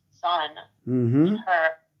his son, and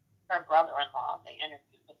her brother-in-law. They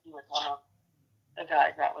interviewed, but he was one of the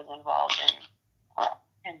guys that was involved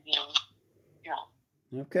in being drunk.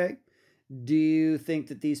 Okay. Do you think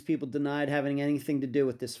that these people denied having anything to do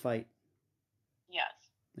with this fight? Yes.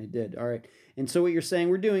 They did. All right. And so what you're saying,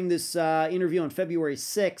 we're doing this interview on February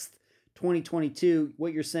 6th, 2022.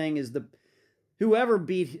 What you're saying is whoever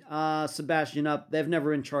beat Sebastian up, they've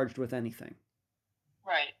never been charged with anything.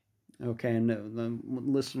 Right. Okay, and the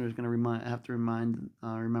listener is going to have to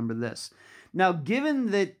remember this. Now,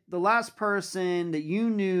 given that the last person that you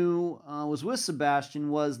knew was with Sebastian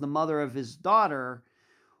was the mother of his daughter,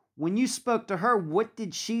 when you spoke to her, what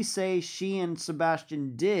did she say she and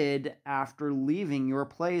Sebastian did after leaving your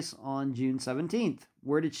place on June 17th?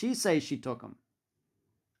 Where did she say she took him?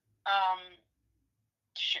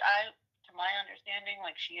 To my understanding,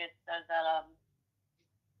 like she had said that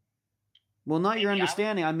Well, not your maybe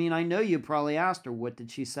understanding. I mean, I know you probably asked her. What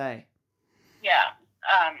did she say? yeah,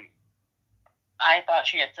 I thought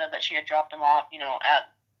she had said that she had dropped him off, at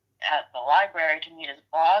the library to meet his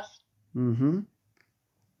boss. Mm-hmm.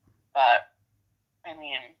 But I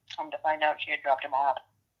mean, come to find out, she had dropped him off.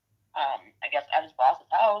 I guess at his boss's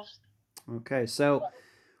house. Okay, so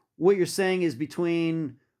what you're saying is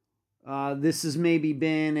between this has maybe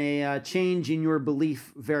been a change in your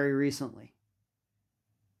belief very recently.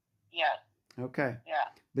 Yeah. Okay. Yeah.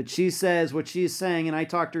 But she says what she's saying, and I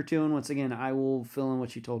talked to her too, and once again, I will fill in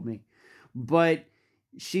what she told me. But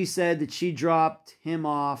she said that she dropped him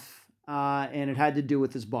off, and it had to do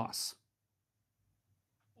with his boss.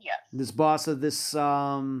 Yes. This boss of this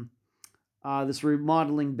this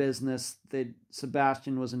remodeling business that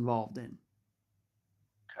Sebastian was involved in.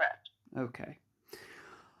 Correct. Okay.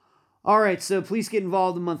 All right, so police get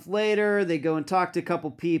involved a month later. They go and talk to a couple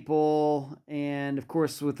people, and of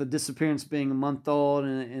course, with the disappearance being a month old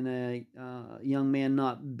and a young man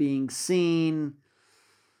not being seen,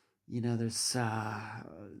 there's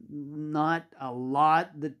not a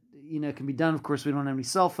lot that can be done. Of course, we don't have any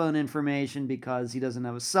cell phone information because he doesn't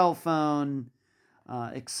have a cell phone,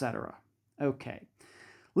 etc. Okay,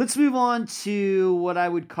 let's move on to what I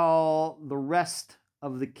would call the rest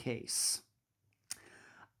of the case.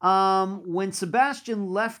 When Sebastian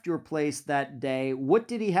left your place that day, what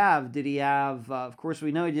did he have? Did he have, of course,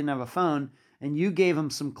 we know he didn't have a phone, and you gave him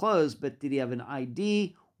some clothes, but did he have an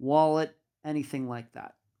ID, wallet, anything like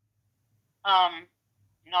that?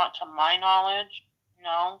 Not to my knowledge,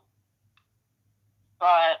 no.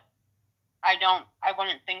 But I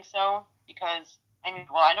wouldn't think so because,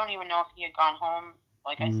 I don't even know if he had gone home,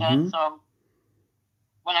 like I said, so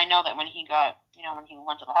when I know that when he went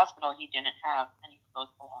to the hospital, he didn't have any clothes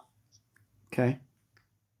belongings. Okay.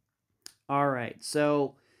 All right.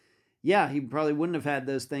 So, yeah, he probably wouldn't have had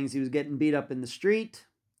those things. He was getting beat up in the street.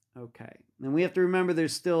 Okay. And we have to remember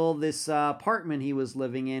there's still this apartment he was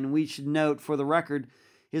living in. We should note, for the record,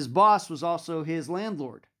 his boss was also his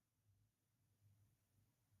landlord.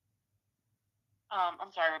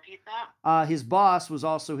 I'm sorry, repeat that? His boss was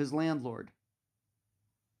also his landlord.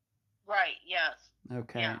 Right, yes.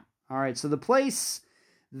 Okay. Yeah. All right. So the place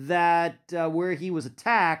that where he was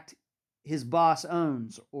attacked, his boss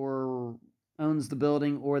owns the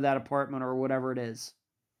building or that apartment or whatever it is.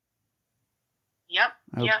 Yep.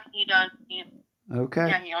 Okay. Yeah, he does. Okay.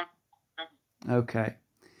 Yeah, he owns. Okay.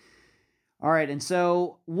 All right. And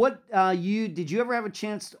so what did you ever have a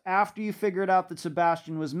chance after you figured out that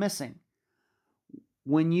Sebastian was missing?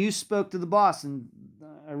 When you spoke to the boss, and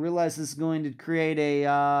I realize this is going to create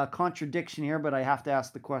a contradiction here, but I have to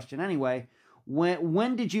ask the question anyway.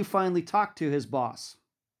 When did you finally talk to his boss?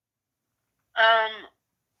 A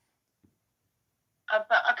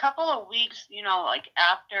couple of weeks,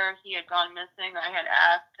 after he had gone missing, I had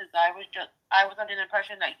asked because I was under the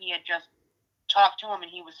impression that he had just talked to him and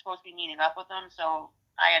he was supposed to be meeting up with him. So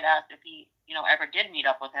I had asked if he, ever did meet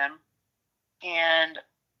up with him, and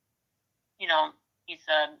he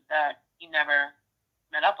said that he never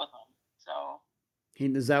met up with him. So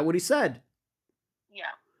Is that what he said?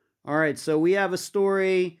 Yeah. All right, so we have a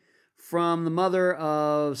story from the mother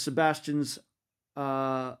of Sebastian's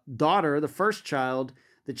daughter, the first child,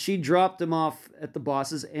 that she dropped him off at the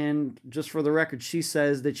boss's, and just for the record, she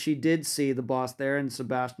says that she did see the boss there and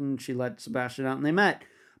she let Sebastian out and they met.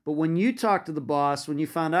 But when you talked to the boss, when you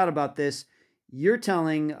found out about this, you're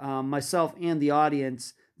telling myself and the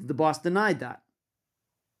audience that the boss denied that.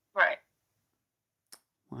 Right.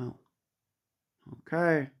 Wow.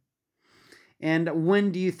 Okay. And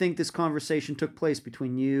when do you think this conversation took place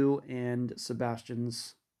between you and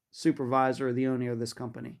Sebastian's supervisor or the owner of this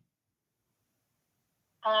company?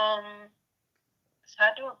 This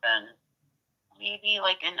had to have been maybe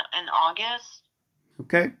like in August.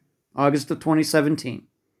 Okay. August of 2017.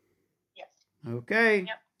 Yes. Okay.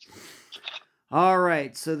 Yep. All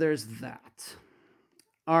right. So there's that.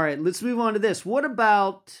 All right. Let's move on to this. What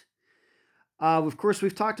about... of course,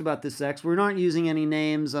 we've talked about this ex. We're not using any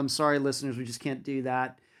names. I'm sorry, listeners. We just can't do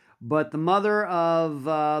that. But the mother of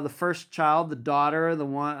the first child, the daughter, the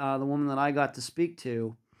woman that I got to speak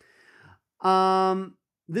to,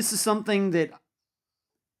 this is something that,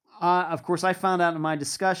 of course, I found out in my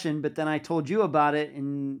discussion, but then I told you about it,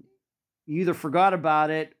 and you either forgot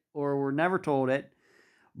about it or were never told it.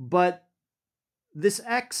 But this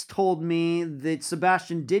ex told me that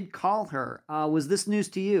Sebastian did call her. Was this news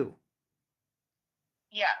to you?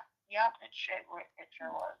 Yeah. Yep. It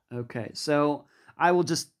sure was. Okay, so I will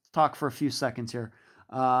just talk for a few seconds here,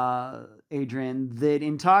 Adrian. That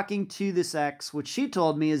in talking to this ex, what she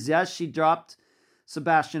told me is yes, she dropped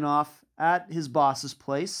Sebastian off at his boss's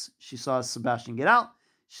place. She saw Sebastian get out.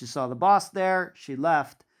 She saw the boss there. She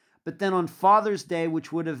left. But then on Father's Day,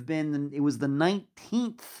 which would have been, it was the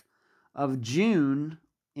 19th of June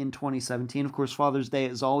in 2017. Of course, Father's Day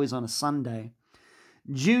is always on a Sunday.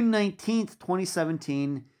 June 19th,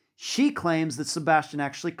 2017, she claims that Sebastian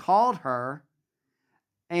actually called her,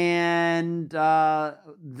 and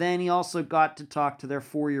then he also got to talk to their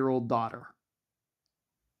 4-year-old daughter,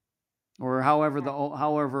 or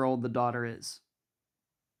however old the daughter is.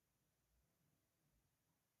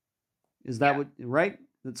 Is that what right?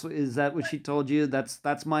 Is that what she told you?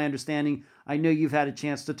 That's my understanding. I know you've had a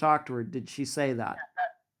chance to talk to her. Did she say that?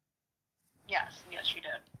 Yes, she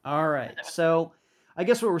did. All right. So I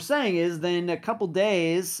guess what we're saying is then a couple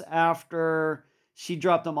days after she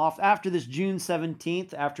dropped him off, after this June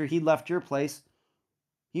 17th, after he left your place,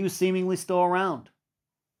 he was seemingly still around.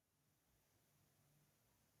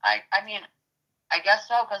 I mean, I guess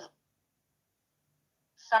so, because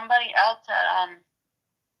somebody else had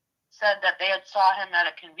said that they had saw him at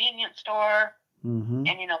a convenience store, Mm-hmm.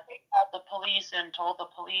 and they called the police and told the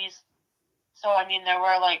police. So I mean, there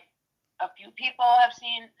were like a few people have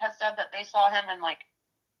said that they saw him, and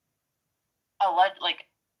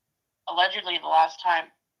allegedly the last time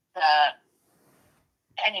that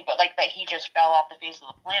anybody that he just fell off the face of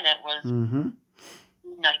the planet was 19.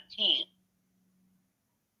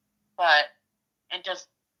 But it just,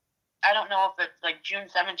 I don't know if it's like June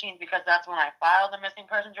 17th because that's when I filed the missing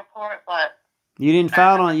persons report, but you didn't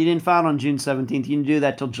file on June 17th. You didn't do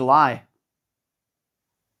that till July.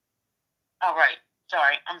 Oh right,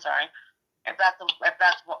 I'm sorry. If that's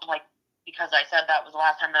what, because I said that was the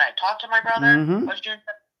last time that I talked to my brother was June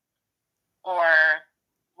 17th, or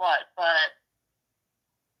what? But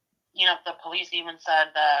the police even said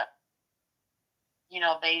that they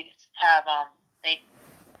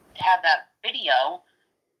have that video.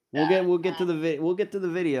 We'll get to the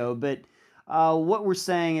video, but what we're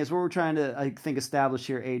saying is, what we're trying to, I think, establish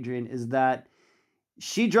here, Adrian, is that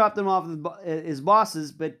she dropped him off at his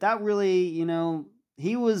boss's, but that really,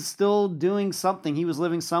 he was still doing something. He was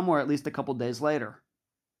living somewhere at least a couple days later.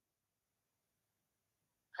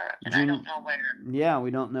 Correct. And I don't know where. Yeah, we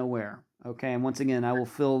don't know where. Okay, and once again, I will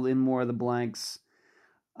fill in more of the blanks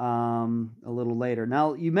a little later.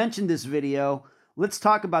 Now, you mentioned this video. Let's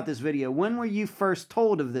talk about this video. When were you first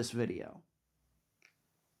told of this video?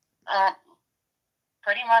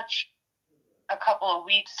 Pretty much a couple of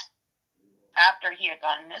weeks after he had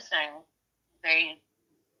gone missing.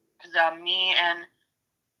 Because me and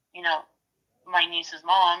my niece's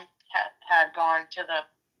mom had gone to the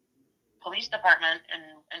police department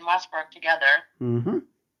in Westbrook together. Mm-hmm.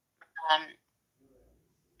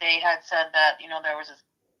 They had said that there was this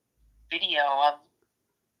video of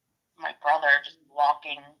my brother just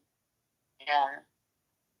walking down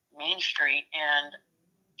Main Street and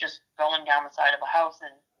just going down the side of a house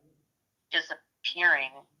and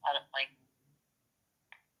disappearing out of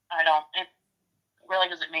it really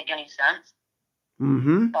doesn't make any sense.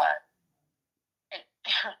 Mm-hmm. But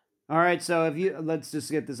all right, so let's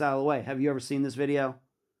just get this out of the way. Have you ever seen this video?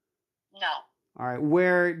 No. All right,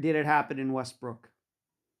 where did it happen in Westbrook?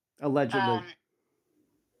 Allegedly.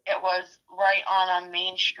 It was right on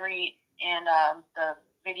Main Street, and the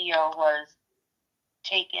video was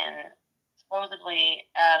taken supposedly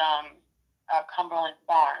at Cumberland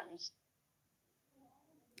Farms.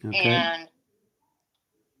 Okay.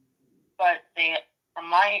 But from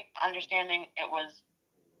my understanding, it was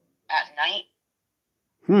at night.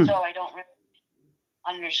 So I don't really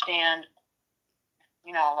understand,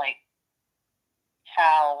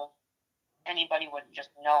 how anybody would just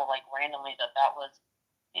know, randomly that was,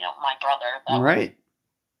 my brother. That right.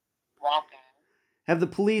 Was walking. Have the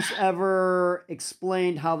police ever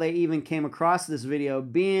explained how they even came across this video,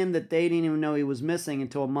 being that they didn't even know he was missing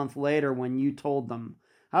until a month later when you told them?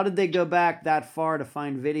 How did they go back that far to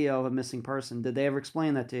find video of a missing person? Did they ever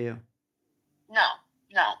explain that to you? No,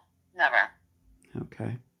 never.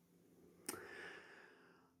 Okay.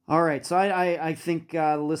 All right, so I think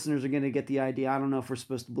the listeners are going to get the idea. I don't know if we're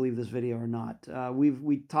supposed to believe this video or not.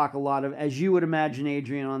 We talk a lot of, as you would imagine,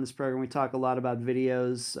 Adrian, on this program, we talk a lot about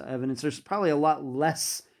videos, evidence. There's probably a lot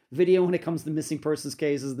less video when it comes to missing persons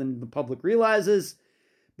cases than the public realizes.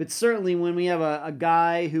 But certainly when we have a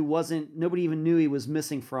guy who nobody even knew he was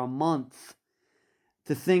missing for a month,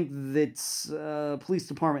 to think that police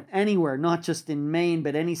department anywhere, not just in Maine,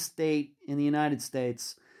 but any state in the United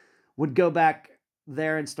States, would go back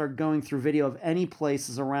there and start going through video of any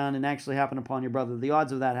places around and actually happen upon your brother. The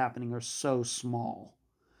odds of that happening are so small.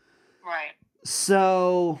 Right.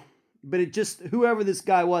 So, but it just, whoever this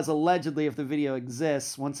guy was, allegedly, if the video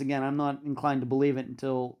exists, once again, I'm not inclined to believe it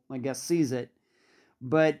until my guest sees it,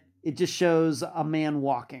 but it just shows a man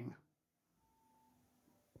walking.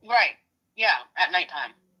 Right. Yeah, at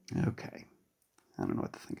nighttime. Okay. I don't know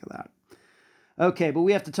what to think of that. Okay, but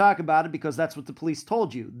we have to talk about it because that's what the police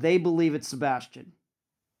told you. They believe it's Sebastian.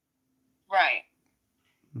 Right.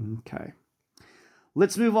 Okay.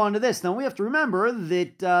 Let's move on to this. Now, we have to remember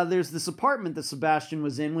that there's this apartment that Sebastian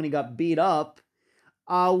was in when he got beat up.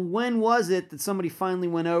 When was it that somebody finally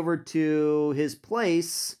went over to his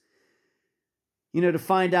place, to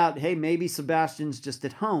find out, hey, maybe Sebastian's just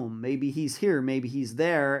at home. Maybe he's here. Maybe he's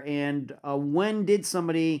there. And when did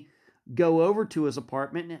somebody go over to his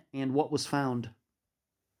apartment and what was found?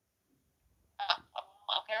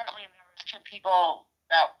 Apparently, there were two people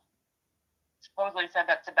that supposedly said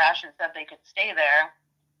that Sebastian said they could stay there,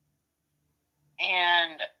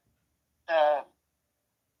 and the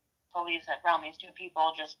police had found these two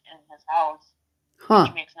people just in his house,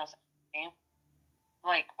 which makes no sense to me.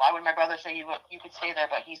 Like, why would my brother say you could stay there,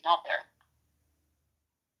 but he's not there?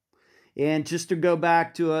 And just to go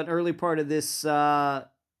back to an early part of this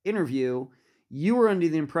interview, you were under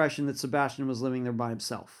the impression that Sebastian was living there by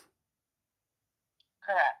himself.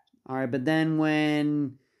 Correct. All right, but then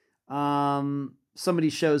when somebody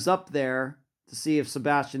shows up there to see if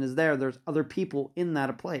Sebastian is there, there's other people in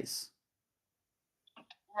that place.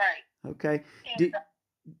 Right. Okay.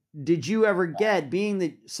 Did you ever get, being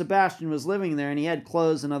that Sebastian was living there and he had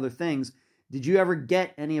clothes and other things, did you ever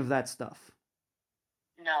get any of that stuff?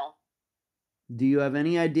 No. Do you have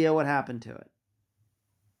any idea what happened to it?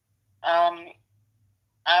 I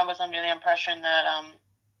was under the impression that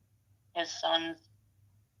his son's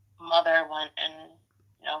mother went and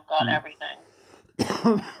got everything.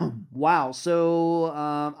 Wow. So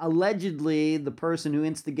allegedly, the person who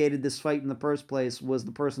instigated this fight in the first place was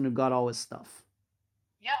the person who got all his stuff.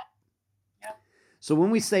 Yeah. Yeah. So when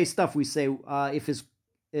we say stuff, we say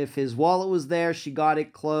if his wallet was there, she got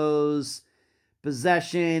it, clothes,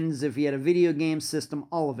 possessions, if he had a video game system,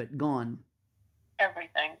 all of it gone.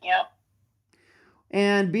 Everything. Yep.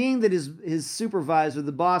 And being that his supervisor,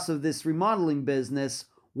 the boss of this remodeling business,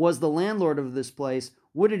 was the landlord of this place,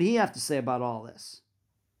 what did he have to say about all this?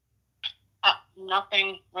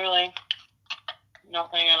 Nothing, really.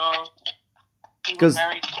 Nothing at all. He was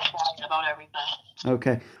very quiet about everything.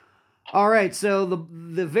 Okay. All right, so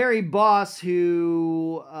the very boss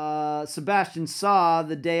who Sebastian saw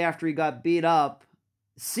the day after he got beat up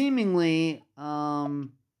seemingly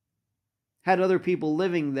had other people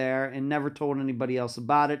living there and never told anybody else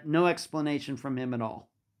about it. No explanation from him at all.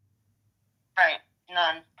 Right,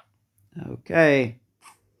 none. Okay.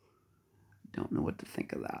 Don't know what to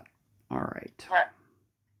think of that. All right. Right.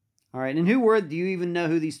 All right, and do you even know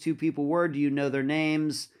who these two people were? Do you know their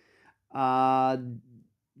names? Could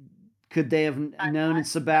they have known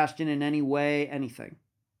Sebastian in any way, anything?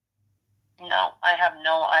 No, I have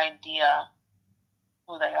no idea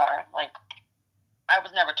who they are. Like, I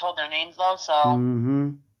was never told their names, though, so...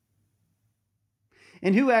 Mm-hmm.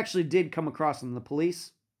 And who actually did come across them? The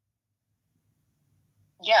police?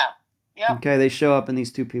 Yeah. Yep. Okay, they show up and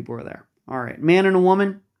these two people are there. All right. Man and a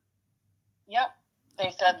woman? Yep.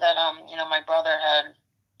 They said that, my brother had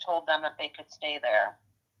told them that they could stay there.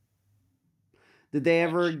 Did they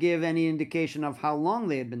ever give any indication of how long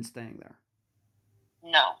they had been staying there?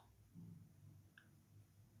 No.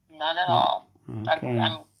 None at all. Okay.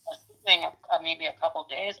 I'm assuming maybe a couple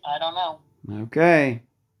days. I don't know. Okay.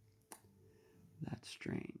 That's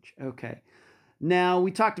strange. Okay. Now,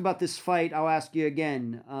 we talked about this fight. I'll ask you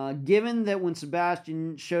again. Given that when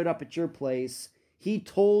Sebastian showed up at your place, he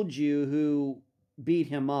told you who beat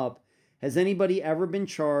him up, has anybody ever been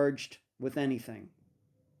charged with anything?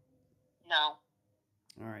 No.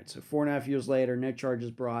 All right, so 4.5 years later, no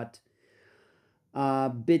charges brought.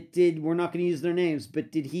 We're not going to use their names,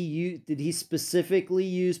 but did he specifically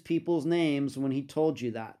use people's names when he told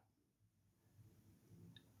you that?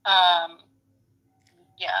 Yeah.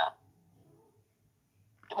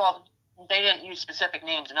 Well, they didn't use specific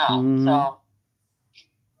names, no. Mm-hmm. So.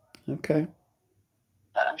 Okay.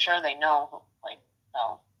 But I'm sure they know,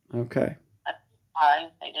 no. Okay.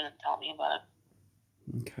 They didn't tell me, but.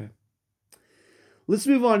 Okay. Let's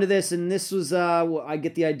move on to this, and this was, I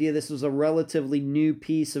get the idea this was a relatively new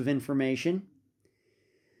piece of information.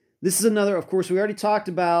 This is another, of course, we already talked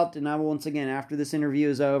about, and I will once again, after this interview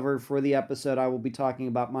is over for the episode, I will be talking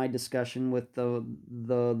about my discussion with the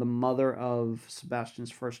mother of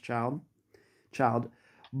Sebastian's first child.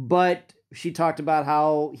 But she talked about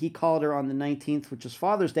how he called her on the 19th, which is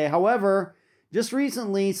Father's Day. However, just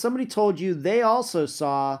recently, somebody told you they also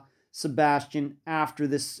saw Sebastian after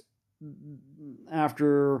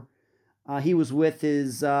he was with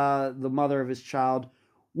the mother of his child.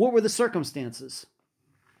 What were the circumstances?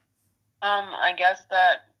 I guess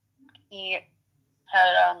that he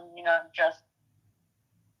had, just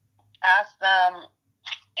asked them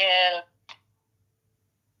if,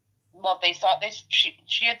 well, they saw this.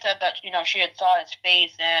 She had said that, she had saw his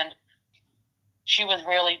face and she was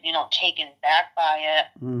really, taken back by it,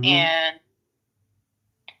 Mm-hmm. and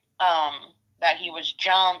that he was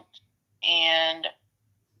jumped, and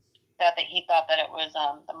that he thought that it was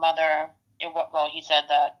the mother. He said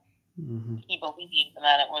that Mm-hmm. he believed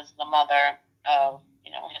that it was the mother of,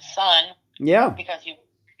 his son. Yeah. Because he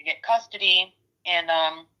could get custody, and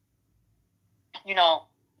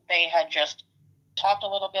they had just talked a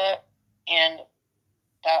little bit, and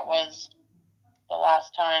that was the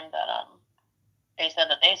last time that they said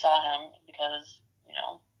that they saw him, because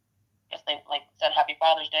I guess they said Happy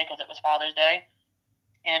Father's Day because it was Father's Day,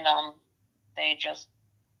 and they just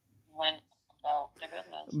went about their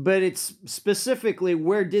business. But it's specifically,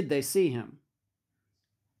 where did they see him?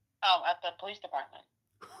 Oh, at the police department.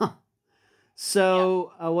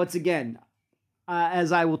 So once again,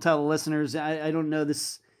 as I will tell the listeners, I don't know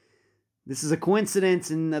this. This is a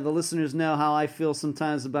coincidence, and the listeners know how I feel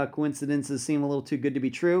sometimes about coincidences seem a little too good to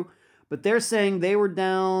be true. But they're saying they were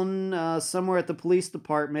down somewhere at the police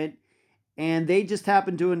department, and they just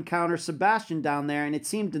happened to encounter Sebastian down there, and it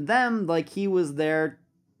seemed to them like he was there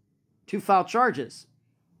to file charges.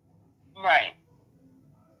 Right.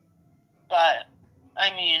 But, I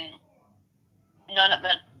mean, none of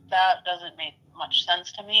that doesn't make much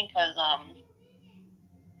sense to me, because, I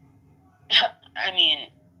mean,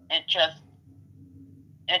 it just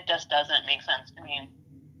doesn't make sense to me.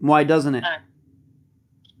 Why doesn't it?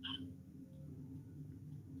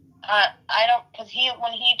 I don't, because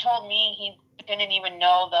when he told me, he didn't even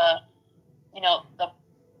know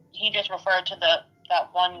he just referred to that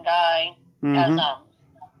one guy Mm-hmm. as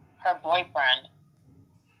her boyfriend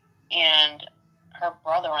and her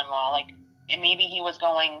brother-in-law. And maybe he was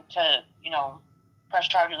going to press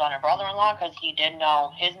charges on her brother-in-law because he did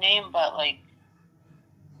know his name, but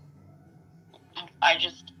I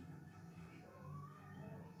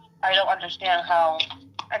don't understand how.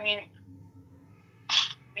 I mean,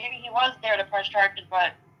 maybe he was there to press charges,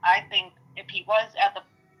 but I think if he was at the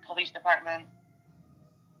police department,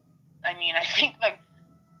 I mean, I think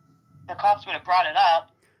the cops would have brought it up.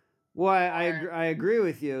 Well, I agree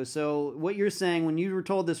with you. So what you're saying, when you were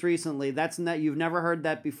told this recently, that's not, you've never heard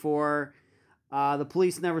that before. The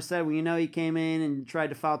police never said, well, he came in and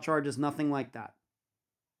tried to file charges, nothing like that.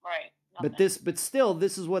 Right. Nothing. But still,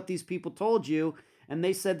 this is what these people told you, and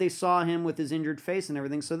they said they saw him with his injured face and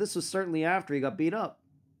everything. So this was certainly after he got beat up.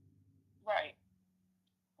 Right.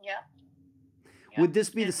 Yeah. Would this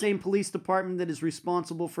be the same police department that is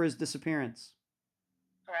responsible for his disappearance?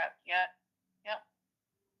 Correct. Yeah. Yep.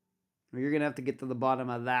 Well, you're gonna have to get to the bottom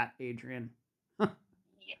of that, Adrian. Yeah.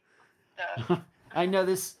 I know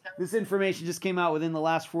this information just came out within the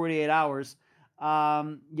last 48 hours.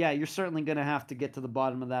 Yeah, you're certainly going to have to get to the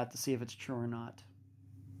bottom of that to see if it's true or not.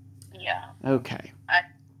 Yeah. Okay. I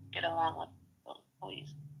get along with the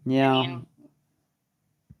police. Yeah. I mean,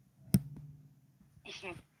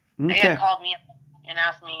 they had called me and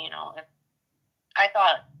asked me, if I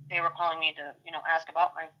thought they were calling me to, ask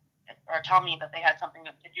about or tell me that they had something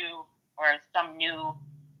to do or some new,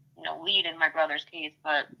 lead in my brother's case,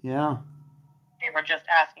 but yeah, they were just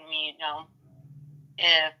asking me,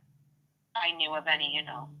 if I knew of any,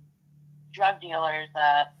 drug dealers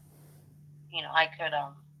that, I could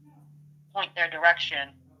point their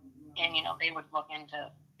direction, and they would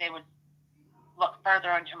look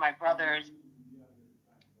further into my brother's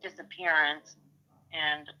disappearance,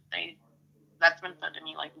 and that's been said to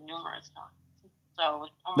me numerous times. So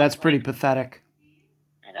that's pretty pathetic.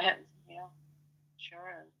 It is, yeah,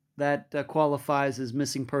 sure is. That qualifies as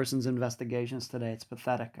missing persons investigations today. It's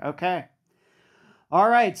pathetic. Okay. All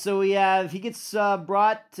right, so he gets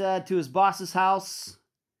brought to his boss's house.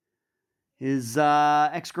 His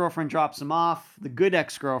ex-girlfriend drops him off, the good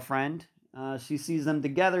ex-girlfriend. She sees them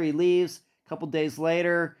together. He leaves. A couple days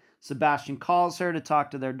later, Sebastian calls her to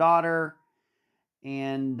talk to their daughter.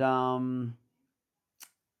 And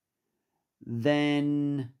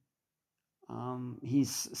then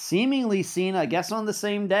He's seemingly seen, I guess, on the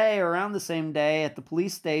same day or around the same day at the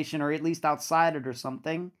police station, or at least outside it or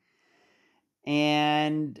something.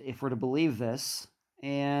 And if we're to believe this,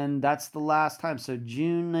 and that's the last time. So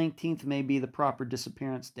June 19th may be the proper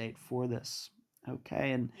disappearance date for this.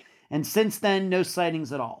 Okay, and since then, no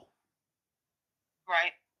sightings at all.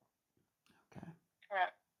 Right. Okay.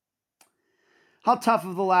 Correct. How tough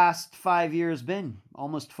have the last 5 years been?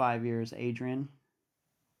 Almost 5 years, Adrian.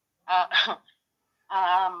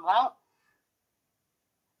 Well,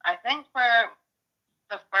 I think for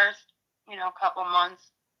the first, couple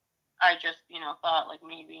months, I just, thought like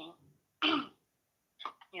maybe,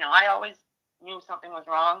 I always knew something was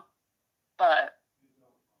wrong, but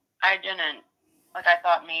I didn't, like, I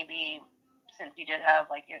thought maybe since he did have,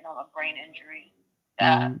 like, a brain injury,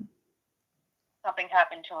 that Mm, something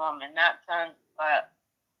happened to him in that sense, but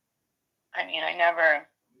I mean, I never,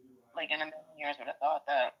 like, in a million years would have thought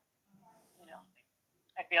that, you know,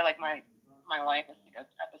 I feel like my life is like an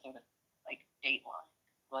episode of, like, Dateline.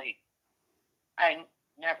 Like, I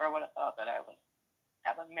never would have thought that I would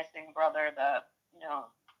have a missing brother that,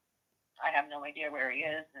 I have no idea where he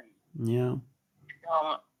is. And, yeah.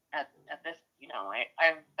 at this,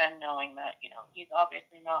 I've been knowing that, he's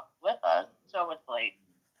obviously not with us. So it's like,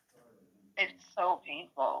 it's so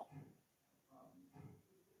painful.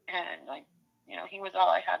 And, like, he was all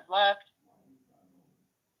I had left.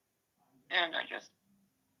 And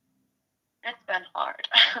it's been hard.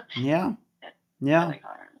 Yeah. It's Yeah. really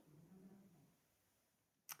hard.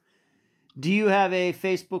 Do you have a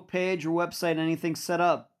Facebook page or website, anything set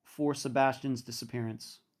up for Sebastian's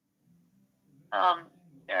disappearance?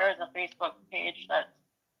 There is a Facebook page that's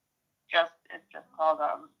it's just called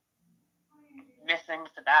Missing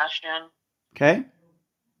Sebastian, Okay.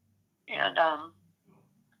 and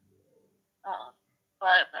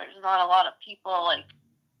but there's not a lot of people like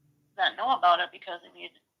that know about it because I mean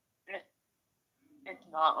it's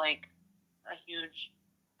not like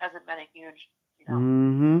hasn't been a huge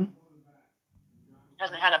Mm-hmm.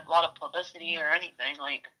 hasn't had a lot of publicity or anything.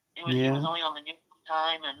 Like he Yeah. was only on the news one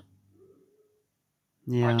time or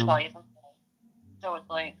Yeah. twice, so it's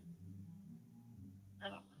like I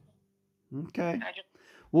don't know. Okay. I just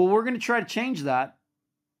Well, we're going to try to change that.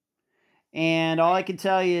 And all I can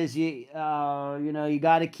tell you is you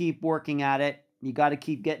got to keep working at it. You got to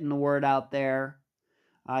keep getting the word out there.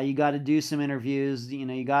 You got to do some interviews.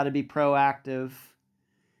 You got to be proactive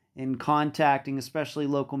in contacting, especially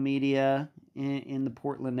local media in the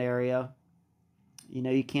Portland area.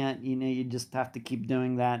 You can't. You just have to keep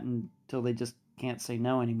doing that until they just can't say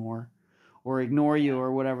no anymore, or ignore you,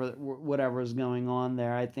 or whatever is going on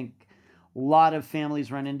there. I think a lot of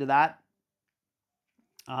families run into that.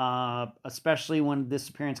 Especially when this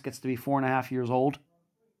disappearance gets to be 4.5 years old.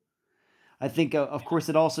 I think, of course,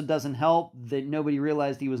 it also doesn't help that nobody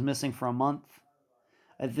realized he was missing for a month.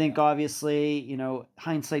 I think, obviously,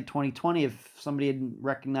 hindsight 2020, if somebody had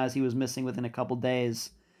recognized he was missing within a couple days,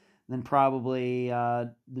 then probably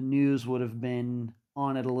the news would have been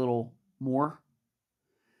on it a little more.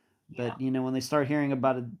 But, when they start hearing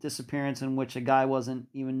about a disappearance in which a guy wasn't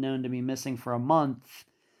even known to be missing for a month,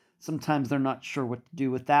 sometimes they're not sure what to do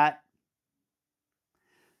with that.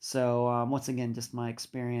 So once again, just my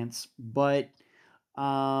experience. But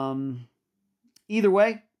either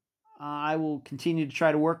way, I will continue to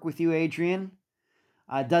try to work with you, Adrian.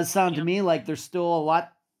 It does sound to me like there's still a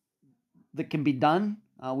lot that can be done.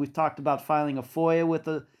 We've talked about filing a FOIA with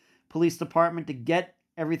the police department to get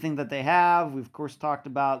everything that they have. We've, of course, talked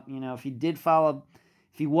about, if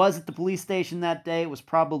he was at the police station that day, it was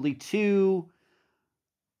probably to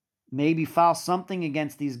maybe file something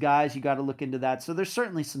against these guys. You got to look into that. So there's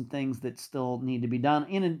certainly some things that still need to be done.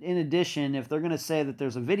 In addition, if they're going to say that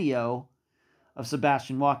there's a video of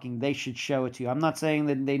Sebastian walking, they should show it to you. I'm not saying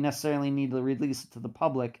that they necessarily need to release it to the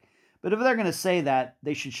public, but if they're going to say that,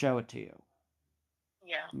 they should show it to you.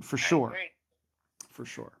 Yeah. For sure. I agree. For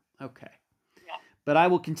sure. Okay. Yeah. But I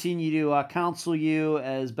will continue to counsel you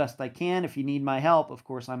as best I can. If you need my help, of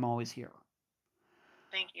course, I'm always here.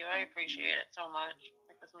 Thank you. I appreciate it so much.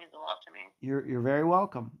 This means a lot to me. You're very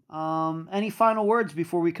welcome. Any final words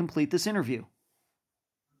before we complete this interview?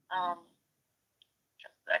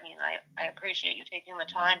 I appreciate you taking the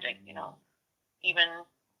time to, even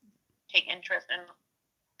take interest in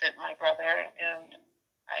my brother, and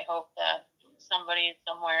I hope that somebody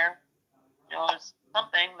somewhere knows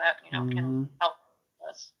something that can help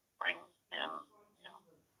us bring him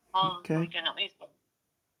home. Okay. We can at least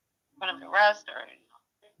put him to rest, or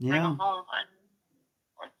bring him home,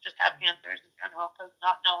 or just have answers in general, because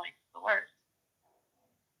not knowing is the worst.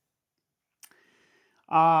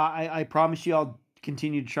 I promise you I'll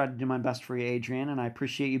continue to try to do my best for you, Adrian, and I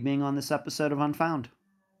appreciate you being on this episode of Unfound.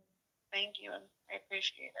 Thank you, and I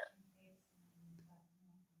appreciate it.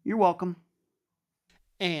 You're welcome.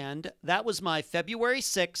 And that was my February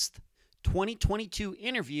 6th, 2022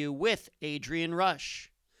 interview with Adrian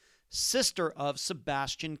Rush, sister of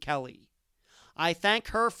Sebastian Kelly. I thank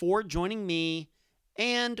her for joining me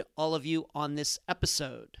and all of you on this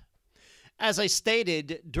episode. As I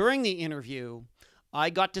stated during the interview, I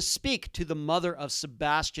got to speak to the mother of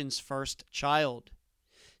Sebastian's first child.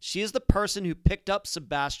 She is the person who picked up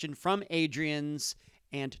Sebastian from Adrian's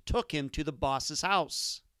and took him to the boss's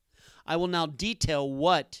house. I will now detail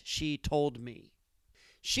what she told me.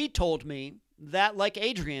 She told me that, like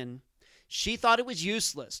Adrian, she thought it was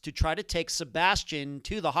useless to try to take Sebastian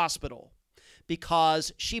to the hospital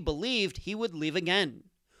because she believed he would leave again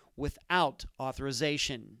without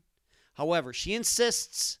authorization. However, she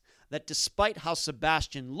insists that despite how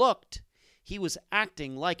Sebastian looked, he was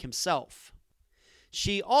acting like himself.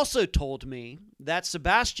 She also told me that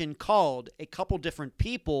Sebastian called a couple different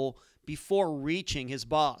people before reaching his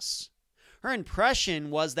boss. Her impression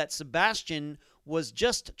was that Sebastian was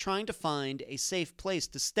just trying to find a safe place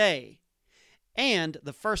to stay, and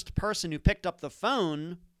the first person who picked up the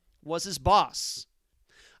phone was his boss.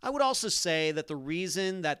 I would also say that the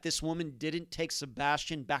reason that this woman didn't take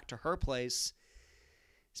Sebastian back to her place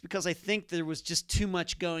is because I think there was just too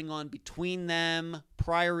much going on between them,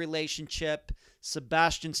 prior relationship.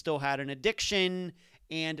 Sebastian still had an addiction,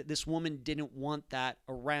 and this woman didn't want that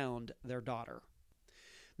around their daughter.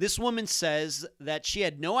 This woman says that she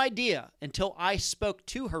had no idea until I spoke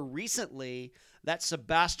to her recently that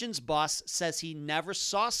Sebastian's boss says he never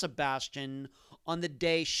saw Sebastian on the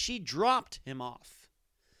day she dropped him off.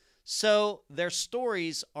 So their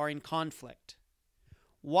stories are in conflict.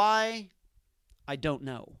 Why? I don't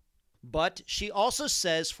know. But she also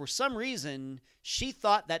says for some reason she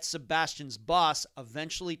thought that Sebastian's boss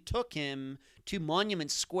eventually took him to Monument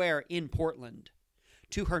Square in Portland.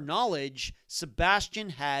 To her knowledge, Sebastian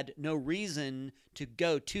had no reason to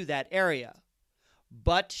go to that area,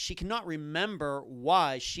 but she cannot remember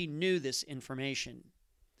why she knew this information.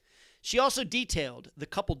 She also detailed the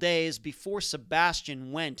couple days before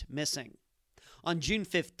Sebastian went missing. On June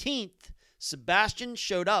 15th, Sebastian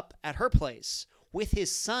showed up at her place with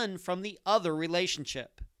his son from the other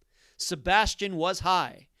relationship. Sebastian was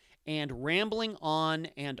high and rambling on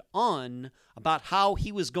and on about how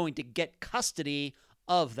he was going to get custody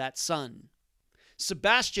of that son.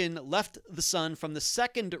 Sebastian left the son from the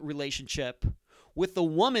second relationship with the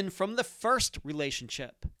woman from the first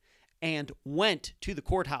relationship and went to the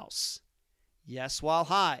courthouse. Yes, while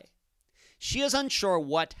high. She is unsure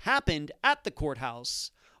what happened at the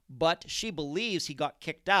courthouse, but she believes he got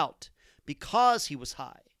kicked out because he was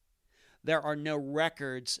high. There are no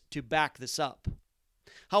records to back this up.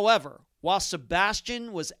 However, while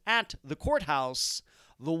Sebastian was at the courthouse,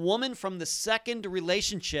 the woman from the second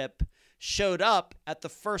relationship showed up at the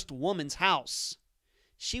first woman's house.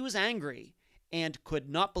 She was angry and could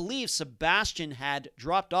not believe Sebastian had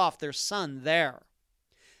dropped off their son there.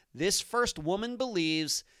 This first woman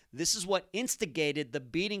believes this is what instigated the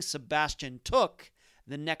beating Sebastian took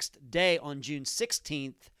the next day on June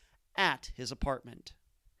 16th at his apartment.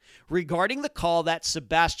 Regarding the call that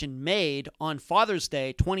Sebastian made on Father's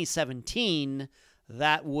Day 2017,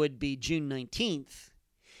 that would be June 19th,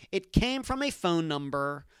 it came from a phone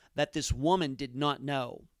number that this woman did not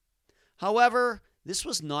know. However, this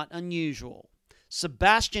was not unusual.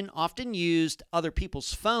 Sebastian often used other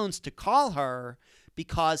people's phones to call her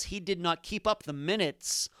because he did not keep up the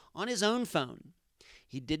minutes on his own phone.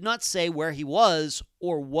 He did not say where he was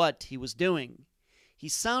or what he was doing. He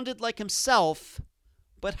sounded like himself,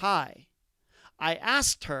 but high. I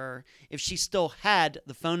asked her if she still had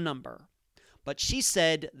the phone number, but she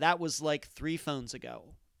said that was like 3 phones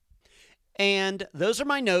ago. And those are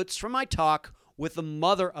my notes from my talk with the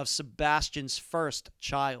mother of Sebastian's first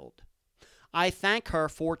child. I thank her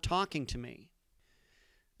for talking to me.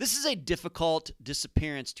 This is a difficult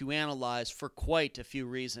disappearance to analyze for quite a few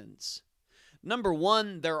reasons. Number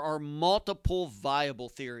one, there are multiple viable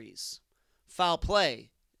theories. Foul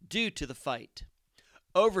play due to the fight,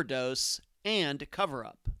 overdose and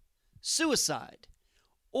cover-up, suicide,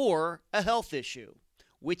 or a health issue,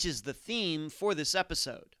 which is the theme for this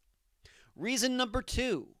episode. Reason number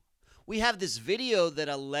 2, we have this video that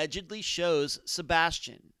allegedly shows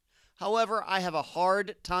Sebastian. However, I have a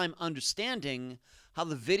hard time understanding how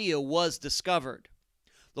the video was discovered.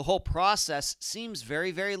 The whole process seems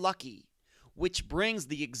very, very lucky, which brings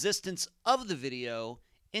the existence of the video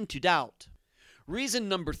into doubt. Reason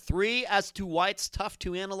number 3 as to why it's tough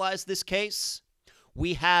to analyze this case,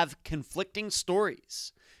 We have conflicting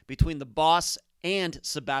stories between the boss and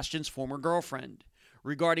Sebastian's former girlfriend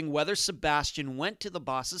regarding whether Sebastian went to the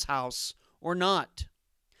boss's house or not.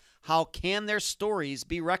 How can their stories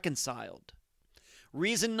be reconciled?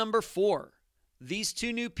 Reason number 4, these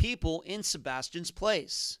two new people in Sebastian's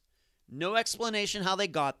place. No explanation how they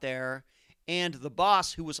got there, and the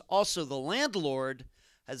boss, who was also the landlord,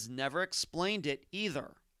 has never explained it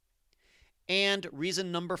either. And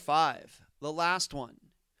reason number 5, the last one.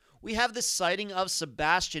 We have the sighting of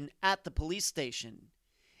Sebastian at the police station.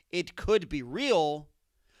 It could be real,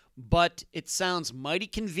 but it sounds mighty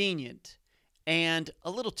convenient and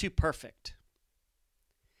a little too perfect.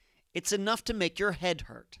 It's enough to make your head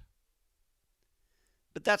hurt.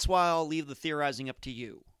 But that's why I'll leave the theorizing up to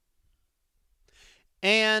you.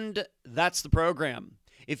 And that's the program.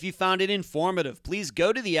 If you found it informative, please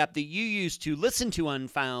go to the app that you use to listen to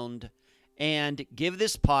Unfound and give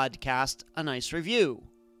this podcast a nice review.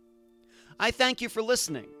 I thank you for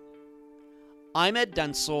listening. I'm Ed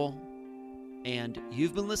Densel, and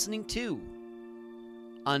you've been listening to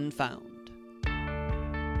Unfound.